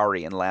 Nicolas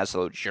Yari, and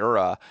Laszlo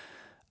Djura.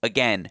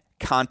 Again,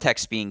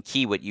 context being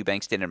key, what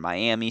Eubanks did in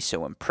Miami,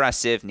 so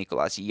impressive.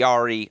 Nicolas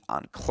Yari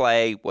on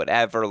clay,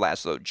 whatever.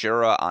 Laszlo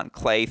Djura on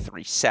clay,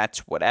 3 sets,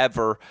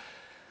 whatever.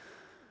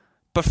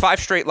 But 5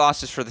 straight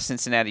losses for the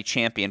Cincinnati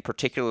champion,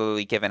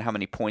 particularly given how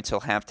many points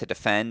he'll have to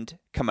defend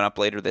coming up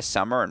later this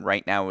summer. And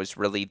right now is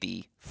really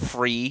the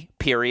free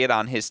period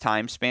on his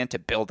time span to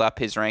build up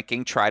his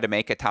ranking, try to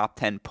make a top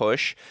 10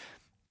 push.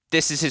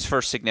 This is his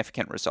first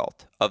significant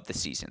result of the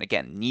season.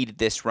 Again, needed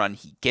this run.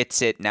 He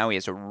gets it. Now he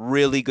has a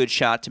really good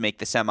shot to make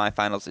the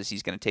semifinals as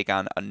he's going to take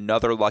on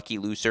another lucky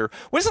loser.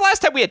 When's the last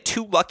time we had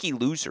 2 lucky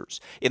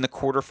losers in the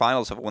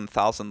quarterfinals of a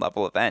 1,000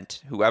 level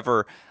event?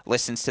 Whoever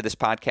listens to this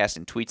podcast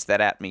and tweets that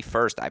at me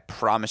first, I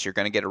promise you're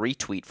going to get a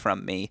retweet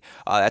from me.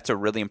 That's a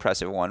really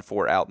impressive one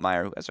for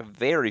Altmaier, who has a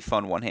very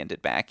fun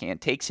one-handed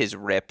backhand, takes his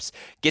rips,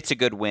 gets a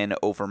good win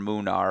over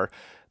Munar.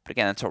 But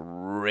again, that's a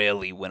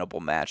really winnable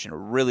match and a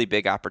really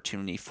big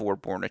opportunity for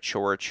Borna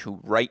Coric,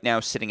 who right now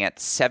is sitting at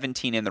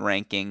 17 in the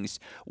rankings.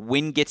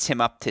 Win gets him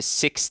up to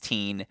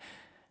 16.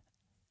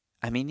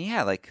 I mean,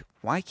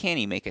 why can't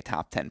he make a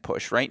top 10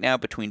 push? Right now,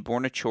 between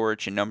Borna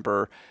Coric and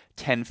number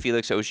 10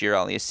 Felix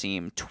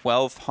Auger-Aliassime,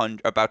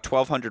 about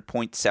 1,200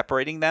 points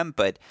separating them.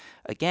 But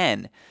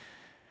again,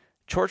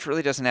 Coric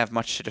really doesn't have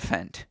much to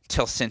defend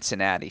till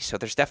Cincinnati, so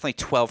there's definitely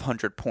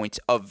 1,200 points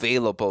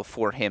available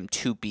for him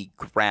to be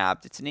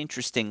grabbed. It's an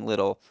interesting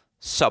little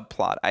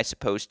subplot, I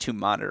suppose, to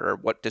monitor.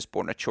 What does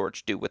Borna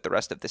Coric do with the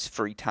rest of this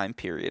free time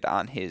period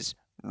on his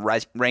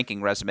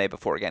ranking resume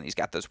before, again, he's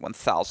got those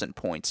 1,000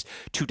 points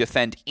to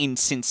defend in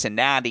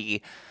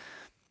Cincinnati.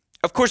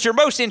 Of course, your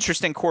most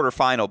interesting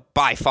quarterfinal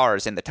by far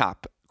is in the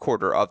top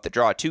quarter of the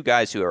draw. 2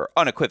 guys who are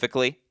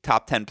unequivocally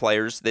top 10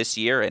 players this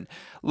year. And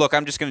look,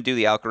 I'm just going to do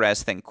the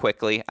Alcaraz thing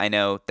quickly. I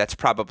know that's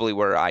probably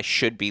where I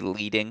should be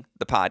leading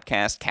the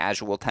podcast.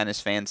 Casual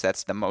tennis fans,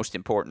 that's the most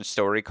important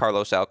story.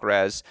 Carlos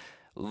Alcaraz,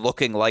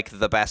 looking like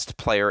the best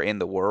player in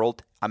the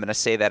world. I'm going to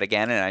say that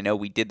again, and I know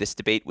we did this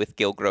debate with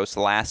Gil Gross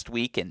last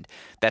week, and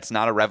that's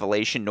not a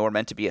revelation nor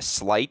meant to be a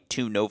slight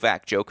to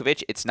Novak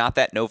Djokovic. It's not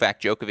that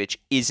Novak Djokovic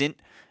isn't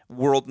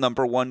world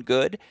number one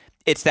good.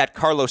 It's that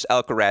Carlos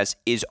Alcaraz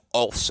is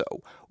also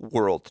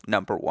world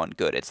number one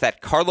good. It's that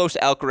Carlos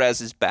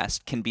Alcaraz's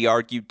best can be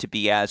argued to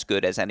be as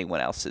good as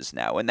anyone else's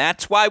now. And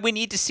that's why we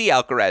need to see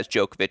Alcaraz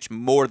Djokovic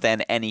more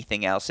than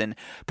anything else, and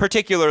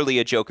particularly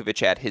a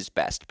Djokovic at his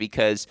best,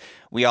 because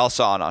we all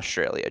saw in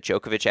Australia,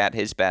 Djokovic at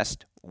his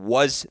best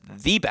was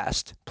the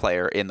best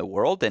player in the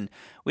world, and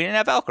we didn't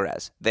have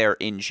Alcaraz there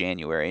in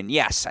January. And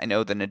yes, I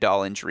know the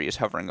Nadal injury is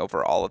hovering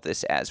over all of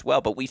this as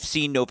well, but we've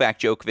seen Novak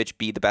Djokovic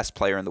be the best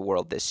player in the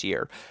world this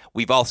year.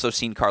 We've also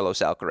seen Carlos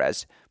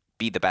Alcaraz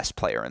be the best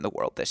player in the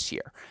world this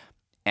year.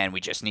 And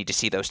we just need to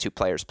see those two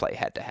players play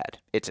head-to-head.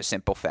 It's a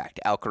simple fact.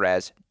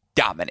 Alcaraz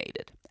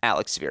dominated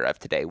Alex Zverev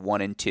today,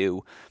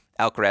 1-2.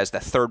 Alcaraz, the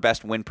third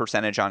best win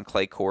percentage on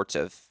clay courts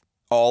of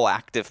all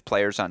active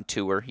players on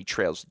tour. He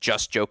trails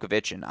just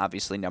Djokovic and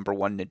obviously number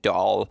one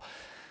Nadal.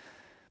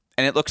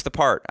 And it looks the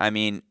part. I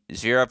mean,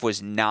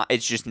 Zverev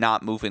it's just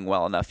not moving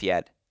well enough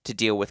yet to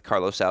deal with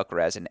Carlos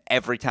Alcaraz. And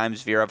every time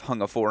Zverev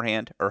hung a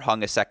forehand or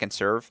hung a second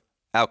serve,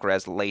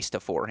 Alcaraz laced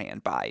a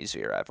forehand by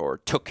Zverev or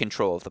took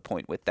control of the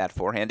point with that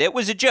forehand. It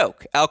was a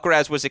joke.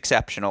 Alcaraz was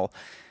exceptional,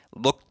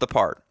 looked the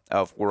part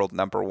of world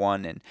number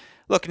one. And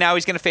look, now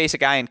he's going to face a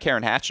guy in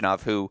Karen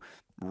Khachanov who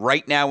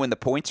right now in the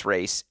points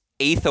race,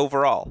 8th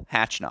overall,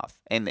 Khachanov.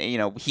 And,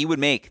 he would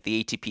make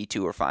the ATP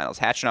Tour Finals.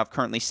 Khachanov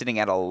currently sitting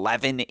at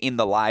 11 in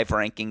the live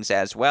rankings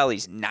as well.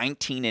 He's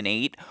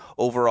 19-8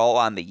 overall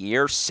on the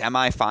year.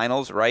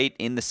 Semifinals, right,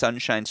 in the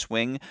Sunshine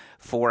Swing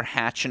for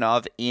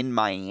Khachanov in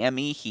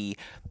Miami. He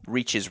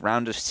reaches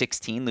round of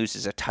 16,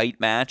 loses a tight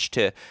match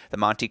to the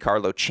Monte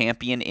Carlo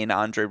champion in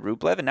Andrei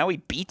Rublev. And now he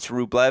beats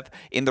Rublev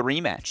in the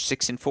rematch,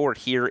 6-4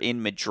 here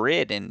in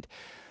Madrid. And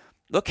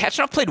look,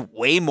 Khachanov played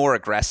way more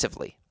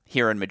aggressively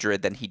here in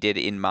Madrid than he did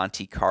in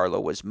Monte Carlo,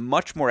 was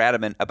much more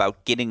adamant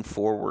about getting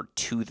forward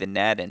to the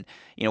net and,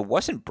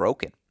 wasn't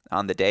broken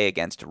on the day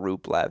against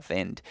Rublev.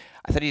 And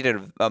I thought he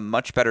did a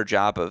much better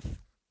job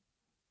of,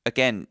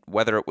 again,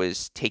 whether it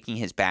was taking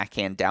his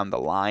backhand down the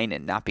line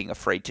and not being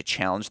afraid to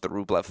challenge the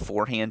Rublev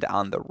forehand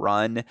on the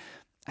run.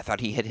 I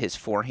thought he hit his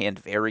forehand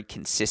very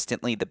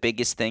consistently. The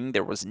biggest thing,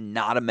 there was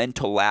not a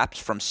mental lapse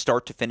from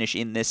start to finish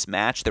in this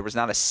match. There was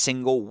not a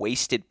single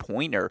wasted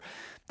point, or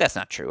that's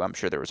not true. I'm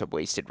sure there was a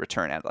wasted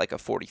return at like a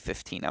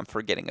 40-15. I'm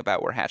forgetting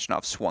about where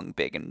Khachanov swung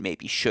big and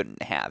maybe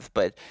shouldn't have.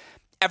 But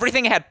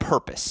everything had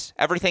purpose.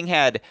 Everything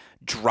had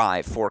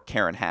drive for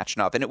Karen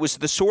Khachanov. And it was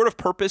the sort of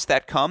purpose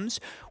that comes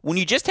when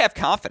you just have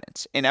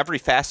confidence in every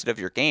facet of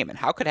your game. And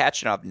how could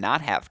Khachanov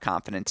not have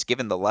confidence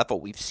given the level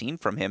we've seen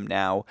from him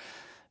now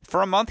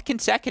for a month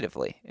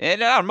consecutively? And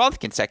not a month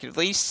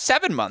consecutively,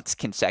 7 months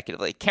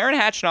consecutively. Karen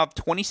Khachanov,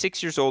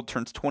 26 years old,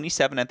 turns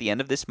 27 at the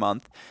end of this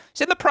month.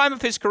 He's in the prime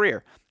of his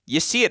career. You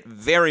see it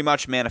very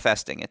much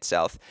manifesting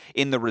itself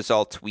in the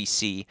results we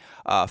see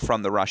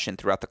from the Russian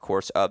throughout the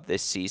course of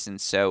this season.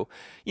 So,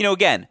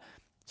 again,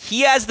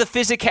 he has the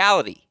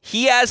physicality.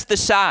 He has the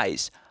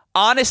size.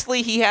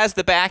 Honestly, he has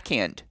the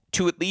backhand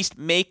to at least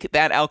make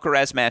that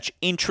Alcaraz match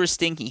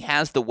interesting. He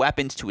has the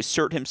weapons to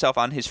assert himself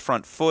on his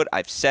front foot.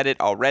 I've said it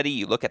already.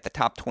 You look at the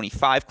top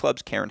 25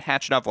 clubs. Karen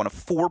Khachanov, one of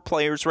 4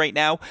 players right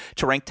now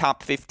to rank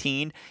top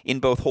 15 in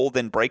both hold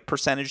and break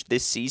percentage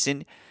this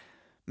season.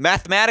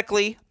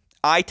 Mathematically,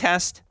 eye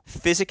test,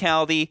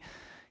 physicality,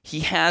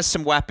 he has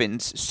some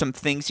weapons, some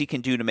things he can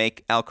do to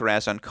make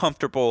Alcaraz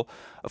uncomfortable.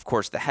 Of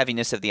course, the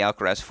heaviness of the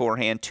Alcaraz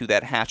forehand to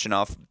that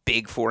Khachanov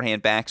big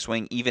forehand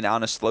backswing, even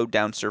on a slowed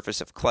down surface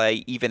of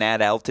clay, even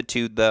at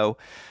altitude, though,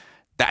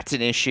 that's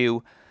an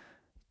issue.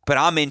 But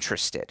I'm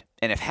interested.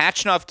 And if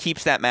Khachanov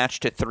keeps that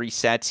match to 3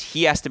 sets,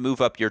 he has to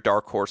move up your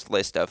dark horse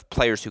list of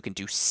players who can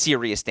do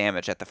serious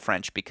damage at the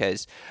French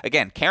because,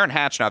 again, Karen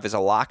Khachanov is a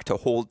lock to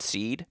hold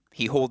seed.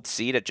 He holds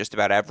seed at just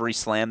about every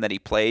slam that he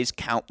plays,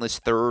 countless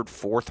 3rd,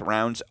 4th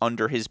rounds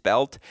under his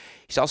belt.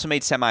 He's also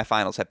made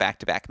semifinals at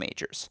back-to-back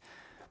majors.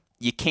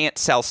 You can't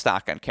sell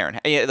stock on Karen.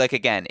 Like,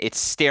 again, it's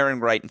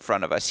staring right in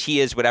front of us. He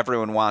is what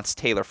everyone wants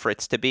Taylor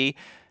Fritz to be.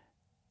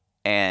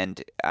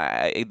 And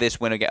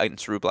this win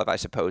against Rublev, I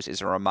suppose,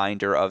 is a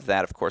reminder of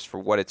that. Of course, for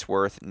what it's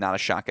worth, not a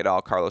shock at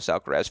all. Carlos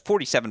Alcaraz,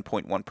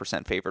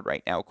 47.1% favored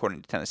right now,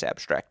 according to Tennis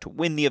Abstract, to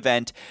win the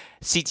event.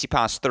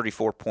 Tsitsipas,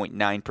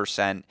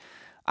 34.9%.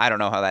 I don't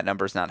know how that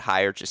number is not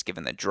higher, just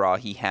given the draw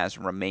he has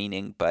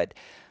remaining. But,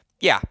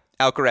 yeah,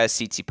 Alcaraz,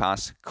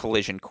 Tsitsipas,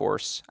 collision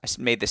course. I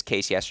made this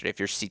case yesterday. If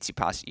you're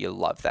Tsitsipas, you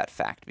love that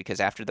fact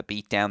because after the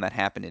beatdown that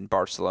happened in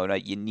Barcelona,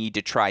 you need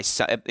to try.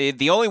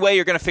 The only way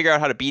you're going to figure out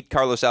how to beat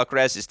Carlos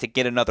Alcaraz is to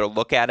get another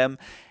look at him.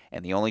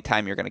 And the only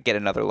time you're going to get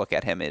another look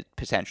at him is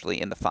potentially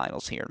in the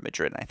finals here in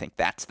Madrid. And I think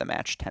that's the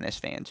match tennis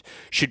fans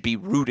should be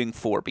rooting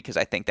for because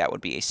I think that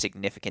would be a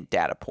significant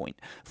data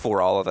point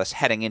for all of us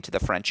heading into the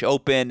French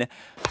Open.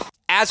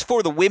 As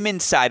for the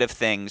women's side of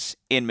things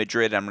in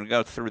Madrid, I'm going to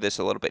go through this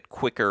a little bit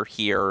quicker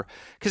here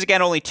because,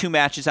 again, only 2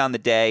 matches on the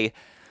day.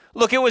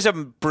 Look, it was a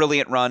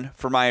brilliant run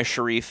for Mayar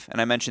Sherif, and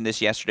I mentioned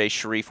this yesterday.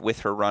 Sherif with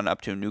her run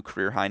up to a new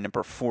career high,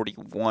 number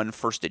 41,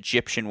 first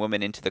Egyptian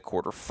woman into the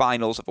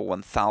quarterfinals of a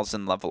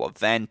 1,000 level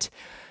event.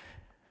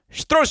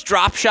 She throws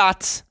drop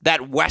shots,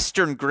 that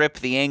Western grip,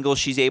 the angle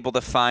she's able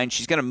to find.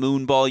 She's going to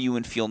moonball you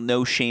and feel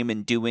no shame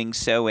in doing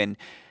so. And,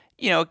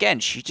 again,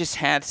 she just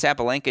had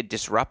Sabalenka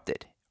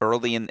disrupted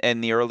early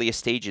in the earliest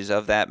stages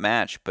of that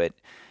match. But,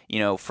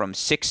 from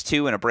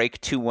 6-2 and a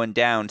break 2-1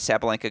 down,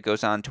 Sabalenka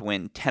goes on to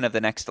win 10 of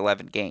the next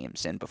 11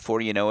 games. And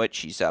before you know it,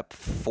 she's up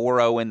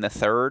 4-0 in the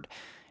third,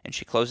 and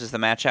she closes the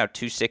match out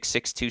 2-6,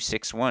 6-2,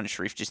 6-1.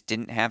 Sherif just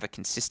didn't have a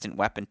consistent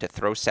weapon to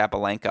throw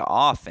Sabalenka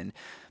off. And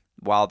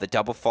while the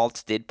double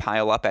faults did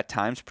pile up at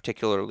times,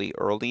 particularly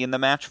early in the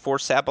match for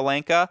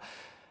Sabalenka,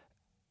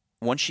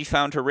 once she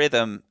found her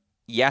rhythm,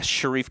 yes,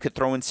 Sherif could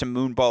throw in some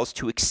moonballs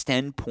to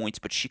extend points,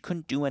 but she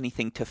couldn't do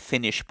anything to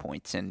finish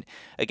points. And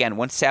again,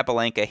 once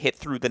Sabalenka hit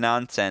through the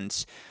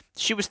nonsense,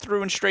 she was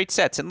through in straight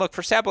sets. And look,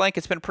 for Sabalenka,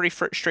 it's been a pretty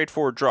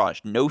straightforward draw.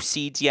 No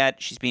seeds yet.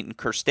 She's beaten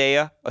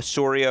Kirstea,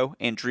 Osorio,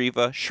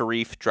 Andreeva.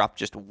 Sherif dropped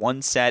just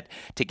one set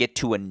to get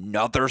to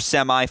another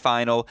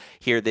semifinal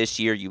here this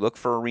year. You look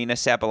for Aryna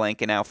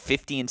Sabalenka now,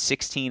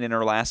 50-16 in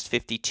her last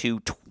 52,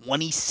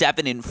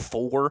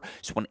 27-4.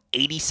 She's won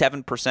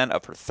 87%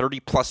 of her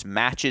 30-plus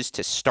matches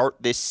to start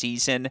this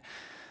season.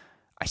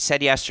 I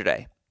said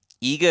yesterday,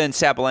 Iga and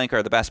Sabalenka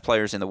are the best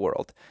players in the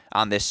world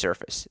on this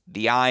surface.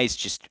 The eyes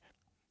just...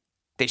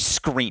 they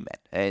scream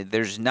it.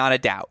 There's not a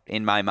doubt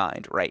in my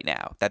mind right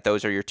now that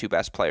those are your two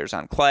best players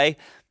on clay.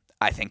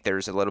 I think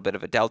there's a little bit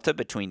of a delta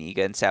between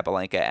Iga and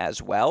Sabalenka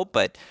as well,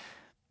 but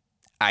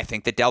I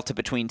think the delta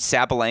between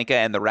Sabalenka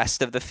and the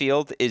rest of the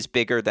field is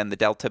bigger than the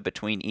delta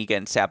between Iga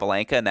and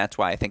Sabalenka, and that's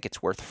why I think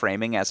it's worth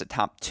framing as a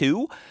top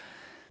two.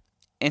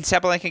 And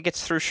Sabalenka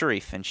gets through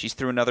Sherif, and she's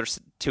through another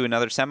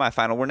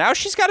semifinal, where now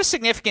she's got a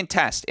significant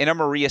test in a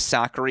Maria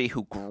Sakkari,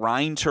 who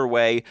grinds her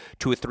way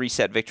to a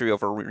 3-set victory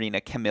over Irina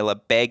Camilla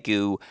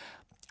Begu.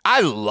 I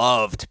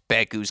loved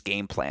Begu's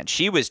game plan.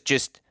 She was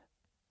just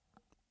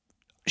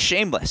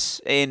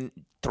shameless in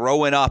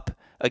throwing up,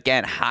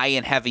 again, high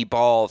and heavy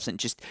balls and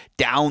just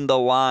down the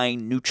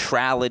line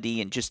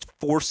neutrality and just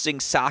forcing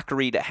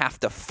Sakkari to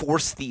have to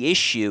force the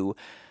issue.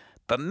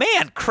 But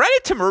man,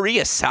 credit to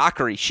Maria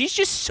Sakkari. She's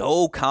just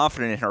so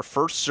confident in her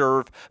first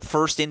serve,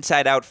 first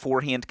inside-out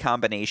forehand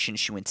combination.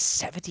 She wins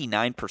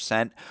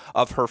 79%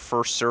 of her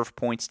first serve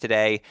points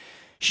today.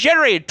 She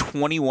generated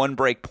 21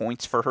 break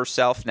points for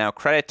herself. Now,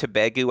 credit to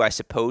Begu, I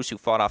suppose, who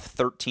fought off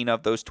 13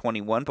 of those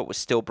 21, but was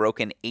still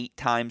broken 8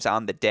 times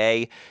on the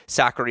day.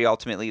 Sakkari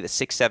ultimately the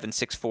 6-7,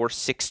 6-4,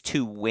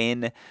 6-2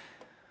 win.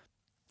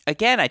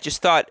 Again, I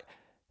just thought...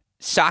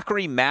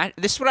 Sakkari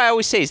this is what I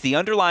always say, is the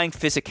underlying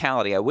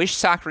physicality. I wish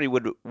Sakkari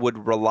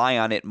would rely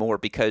on it more,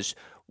 because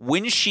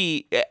when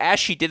she,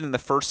 as she did in the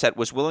first set,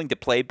 was willing to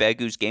play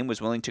Begu's game,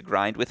 was willing to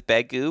grind with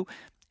Begu,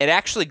 it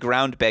actually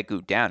ground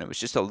Begu down. It was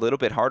just a little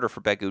bit harder for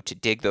Begu to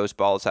dig those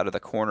balls out of the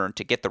corner and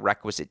to get the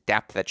requisite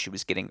depth that she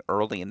was getting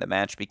early in the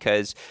match,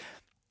 because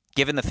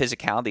given the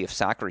physicality of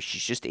Sakkari,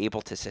 she's just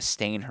able to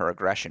sustain her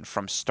aggression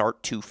from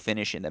start to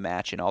finish in the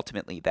match, and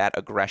ultimately that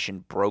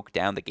aggression broke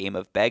down the game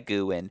of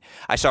Begu. And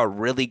I saw a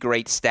really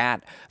great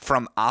stat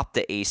from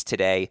Opta Ace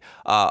today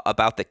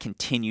about the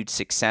continued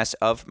success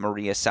of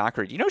Maria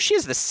Sakkari. She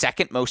has the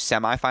second most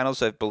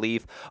semifinals, I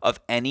believe, of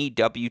any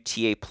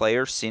WTA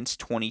player since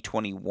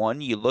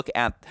 2021. You look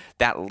at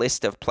that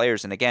list of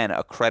players, and again,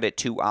 a credit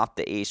to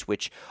Opta Ace,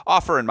 which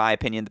offer, in my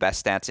opinion, the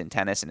best stats in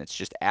tennis, and it's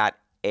just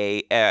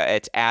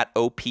it's at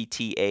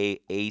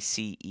OPTAACE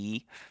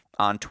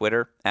on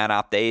Twitter, at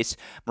Optace.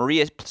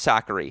 Maria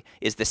Sakkari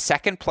is the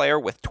second player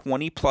with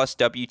 20-plus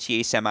WTA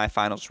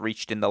semifinals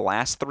reached in the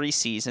last 3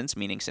 seasons,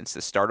 meaning since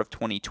the start of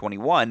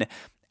 2021,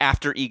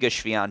 after Iga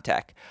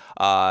Swiatek.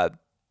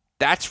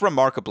 That's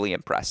remarkably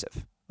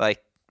impressive.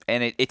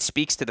 And it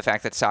speaks to the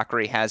fact that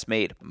Sakkari has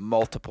made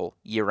multiple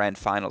year-end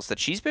finals, that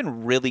she's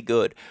been really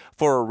good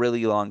for a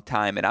really long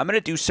time. And I'm going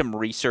to do some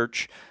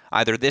research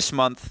either this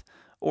month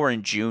or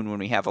in June when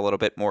we have a little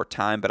bit more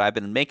time, but I've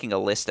been making a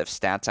list of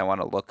stats I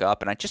want to look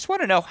up, and I just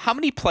want to know how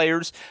many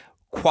players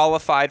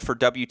qualified for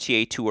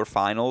WTA Tour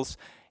finals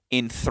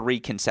in 3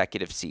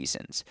 consecutive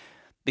seasons.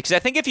 Because I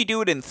think if you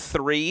do it in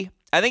 3,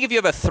 I think if you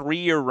have a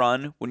 3-year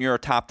run when you're a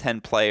top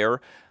 10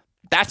 player,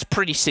 that's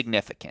pretty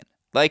significant.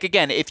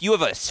 Again, if you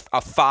have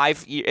a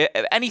 5,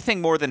 anything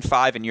more than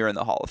 5, and you're in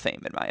the Hall of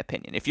Fame, in my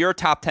opinion. If you're a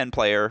top 10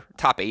 player,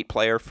 top 8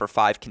 player for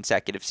 5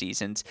 consecutive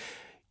seasons,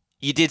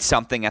 you did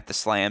something at the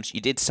Slams.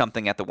 You did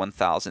something at the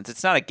 1000s.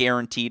 It's not a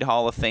guaranteed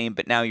Hall of Fame,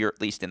 but now you're at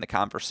least in the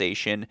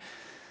conversation.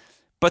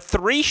 But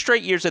 3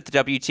 straight years at the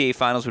WTA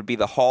Finals would be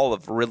the Hall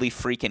of really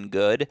freaking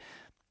good.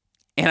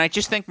 And I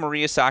just think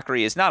Maria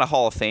Sakkari is not a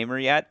Hall of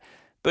Famer yet,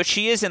 but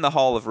she is in the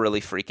Hall of really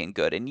freaking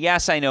good. And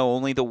yes, I know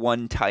only the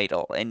 1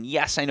 title. And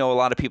yes, I know a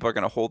lot of people are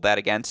going to hold that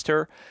against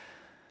her.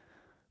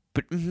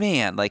 But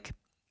man,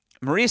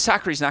 Maria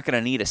Sakkari's not going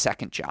to need a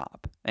second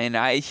job. And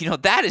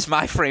that is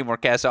my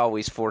framework, as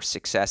always, for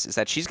success, is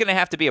that she's going to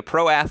have to be a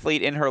pro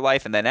athlete in her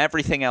life, and then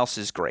everything else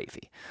is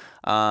gravy.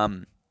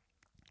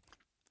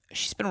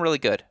 She's been really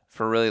good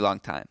for a really long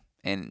time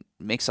and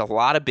makes a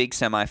lot of big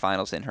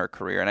semifinals in her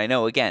career. And I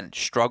know, again,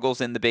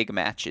 struggles in the big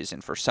matches,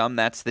 and for some,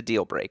 that's the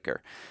deal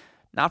breaker.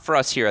 Not for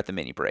us here at the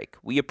Mini Break.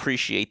 We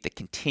appreciate the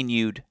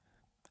continued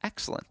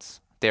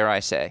excellence, dare I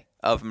say,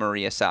 of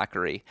Maria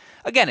Sakkari.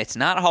 Again, it's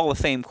not Hall of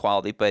Fame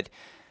quality, but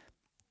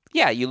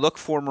yeah, you look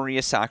for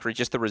Maria Sakkari,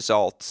 just the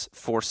results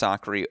for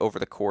Sakkari over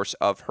the course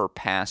of her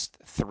past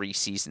 3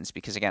 seasons.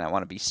 Because, again, I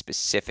want to be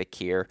specific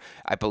here.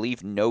 I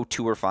believe no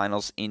tour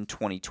finals in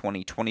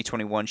 2020.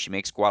 2021, she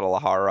makes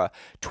Guadalajara.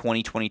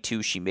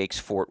 2022, she makes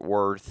Fort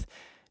Worth.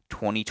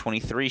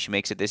 2023, she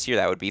makes it this year.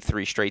 That would be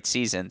 3 straight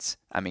seasons.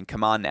 I mean,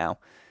 come on now.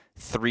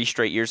 3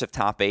 straight years of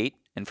top 8.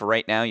 And for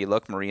right now, you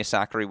look, Maria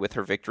Sakkari with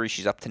her victory,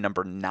 she's up to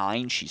number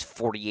 9. She's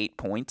 48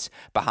 points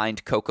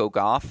behind Coco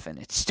Gauff, and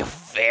it's still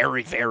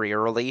very, very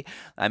early.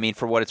 I mean,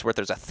 for what it's worth,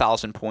 there's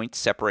 1,000 points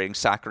separating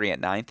Sakkari at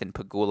 9th and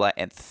Pegula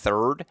at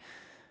 3rd.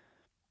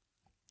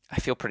 I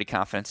feel pretty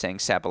confident saying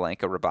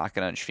Sabalenka,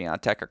 Rybakina, and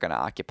Swiatek are going to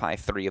occupy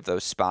 3 of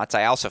those spots.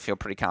 I also feel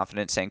pretty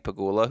confident saying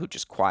Pegula, who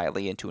just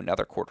quietly into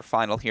another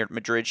quarterfinal here at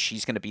Madrid,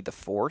 she's going to be the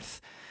 4th.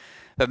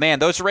 But, man,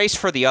 those race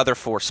for the other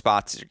 4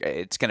 spots,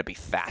 it's going to be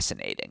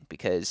fascinating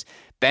because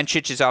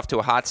Bencic is off to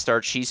a hot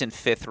start. She's in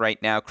 5th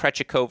right now.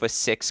 Krejcikova,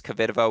 6.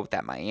 Kvitova with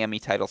that Miami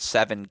title,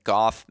 7.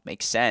 Gauff,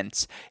 makes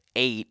sense,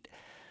 8.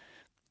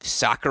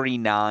 Sakkari,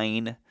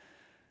 9.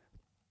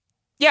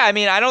 Yeah, I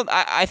mean,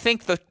 I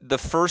think the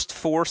first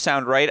 4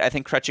 sound right. I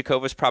think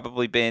Krejcikova's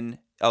probably been,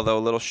 although a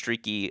little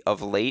streaky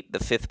of late, the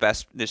 5th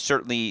best. There's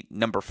certainly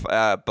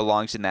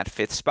belongs in that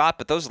 5th spot.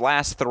 But those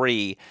last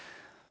 3...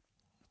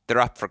 they're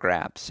up for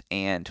grabs,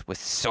 and with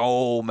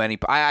so many,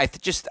 I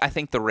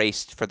think the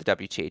race for the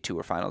WTA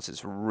Tour Finals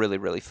is really,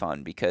 really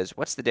fun because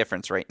what's the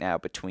difference right now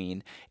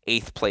between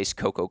 8th place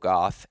Coco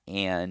Gauff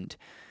and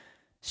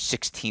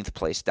 16th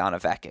place Donna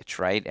Vekic,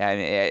 right? I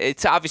mean,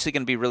 it's obviously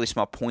going to be really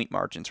small point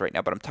margins right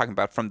now, but I'm talking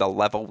about from the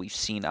level we've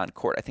seen on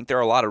court. I think there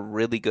are a lot of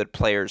really good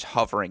players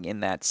hovering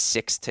in that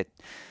 6 to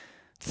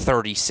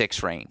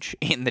 36 range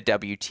in the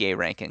WTA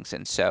rankings,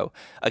 and so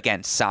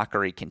again,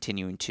 Sakkari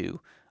continuing to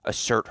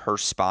assert her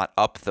spot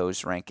up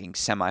those rankings.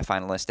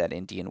 Semifinalist at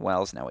Indian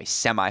Wells, now a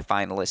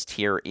semifinalist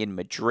here in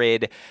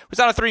Madrid.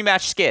 Was on a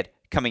 3-match skid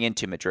coming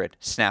into Madrid.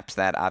 Snaps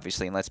that,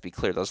 obviously, and let's be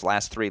clear, those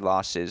last 3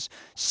 losses,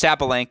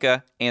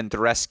 Sabalenka,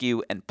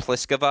 Andreescu, and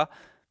Pliskova,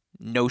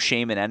 no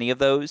shame in any of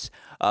those,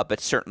 but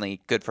certainly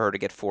good for her to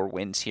get 4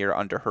 wins here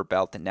under her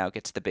belt and now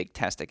gets the big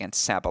test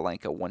against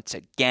Sabalenka once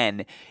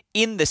again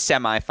in the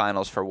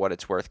semifinals for what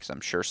it's worth, because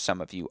I'm sure some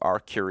of you are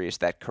curious.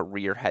 That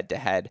career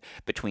head-to-head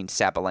between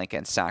Sabalenka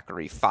and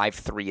Sakkari,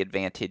 5-3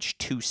 advantage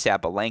to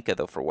Sabalenka,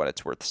 though for what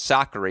it's worth,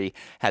 Sakkari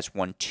has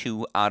won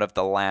 2 out of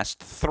the last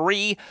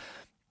 3.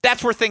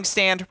 That's where things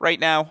stand right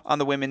now on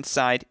the women's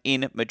side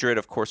in Madrid.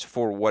 Of course,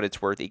 for what it's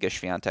worth, Iga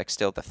Swiatek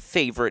still the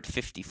favorite,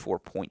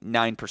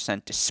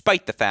 54.9%,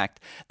 despite the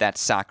fact that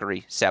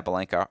Sakkari,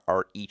 Sabalenka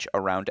are each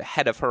a round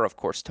ahead of her. Of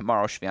course,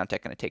 tomorrow,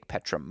 Swiatek going to take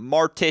Petra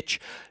Martic.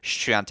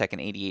 Swiatek an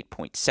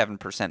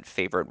 88.7%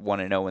 favorite,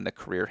 1-0 in the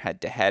career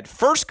head-to-head.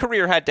 First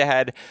career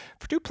head-to-head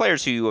for 2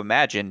 players who you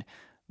imagine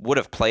would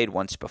have played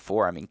once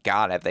before. I mean,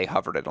 God, have they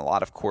hovered in a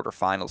lot of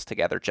quarterfinals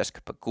together. Jessica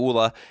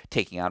Pegula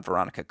taking on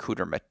Veronika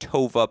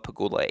Kudermetova.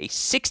 Pegula a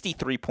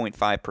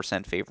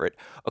 63.5% favorite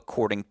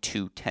according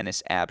to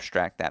Tennis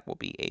Abstract. That will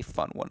be a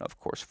fun one, of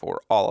course, for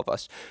all of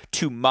us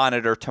to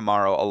monitor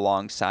tomorrow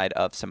alongside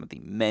of some of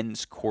the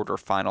men's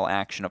quarterfinal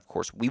action. Of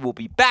course, we will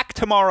be back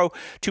tomorrow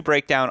to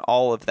break down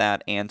all of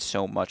that and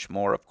so much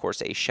more. Of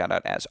course, a shout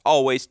out as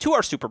always to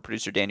our super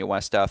producer Daniel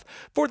Westoff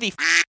for the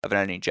of an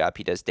editing job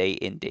he does day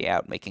in, day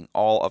out, making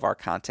all of our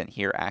content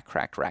here at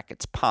Cracked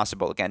Racquets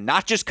possible. Again,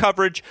 not just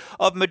coverage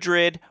of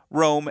Madrid,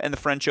 Rome, and the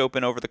French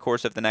Open over the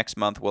course of the next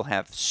month. We'll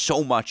have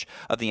so much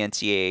of the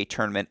NCAA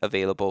tournament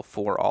available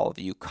for all of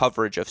you.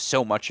 Coverage of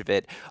so much of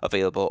it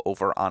available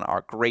over on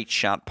our Great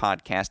Shot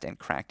podcast and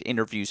Cracked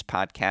Interviews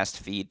podcast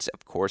feeds,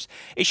 of course.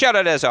 A shout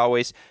out, as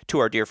always, to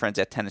our dear friends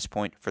at Tennis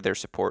Point for their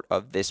support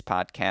of this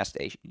podcast.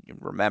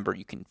 Remember,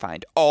 you can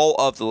find all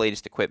of the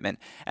latest equipment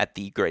at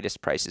the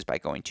greatest prices by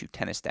going to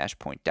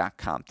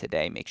tennis-point.com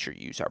today. Make sure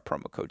you use our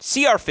promo code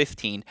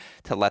CR15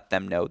 to let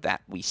them know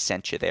that we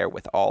sent you there.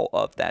 With all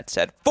of that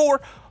said, for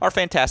our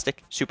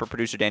fantastic super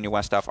producer Daniel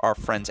Westoff, our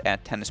friends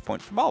at Tennis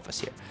Point, from all of us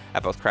here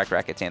at both Cracked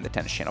Racquets and the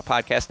Tennis Channel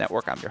Podcast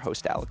Network, I'm your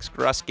host, Alex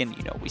Gruskin.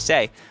 You know what we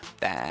say.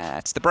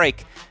 That's the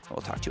break. And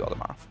we'll talk to you all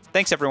tomorrow.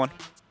 Thanks, everyone.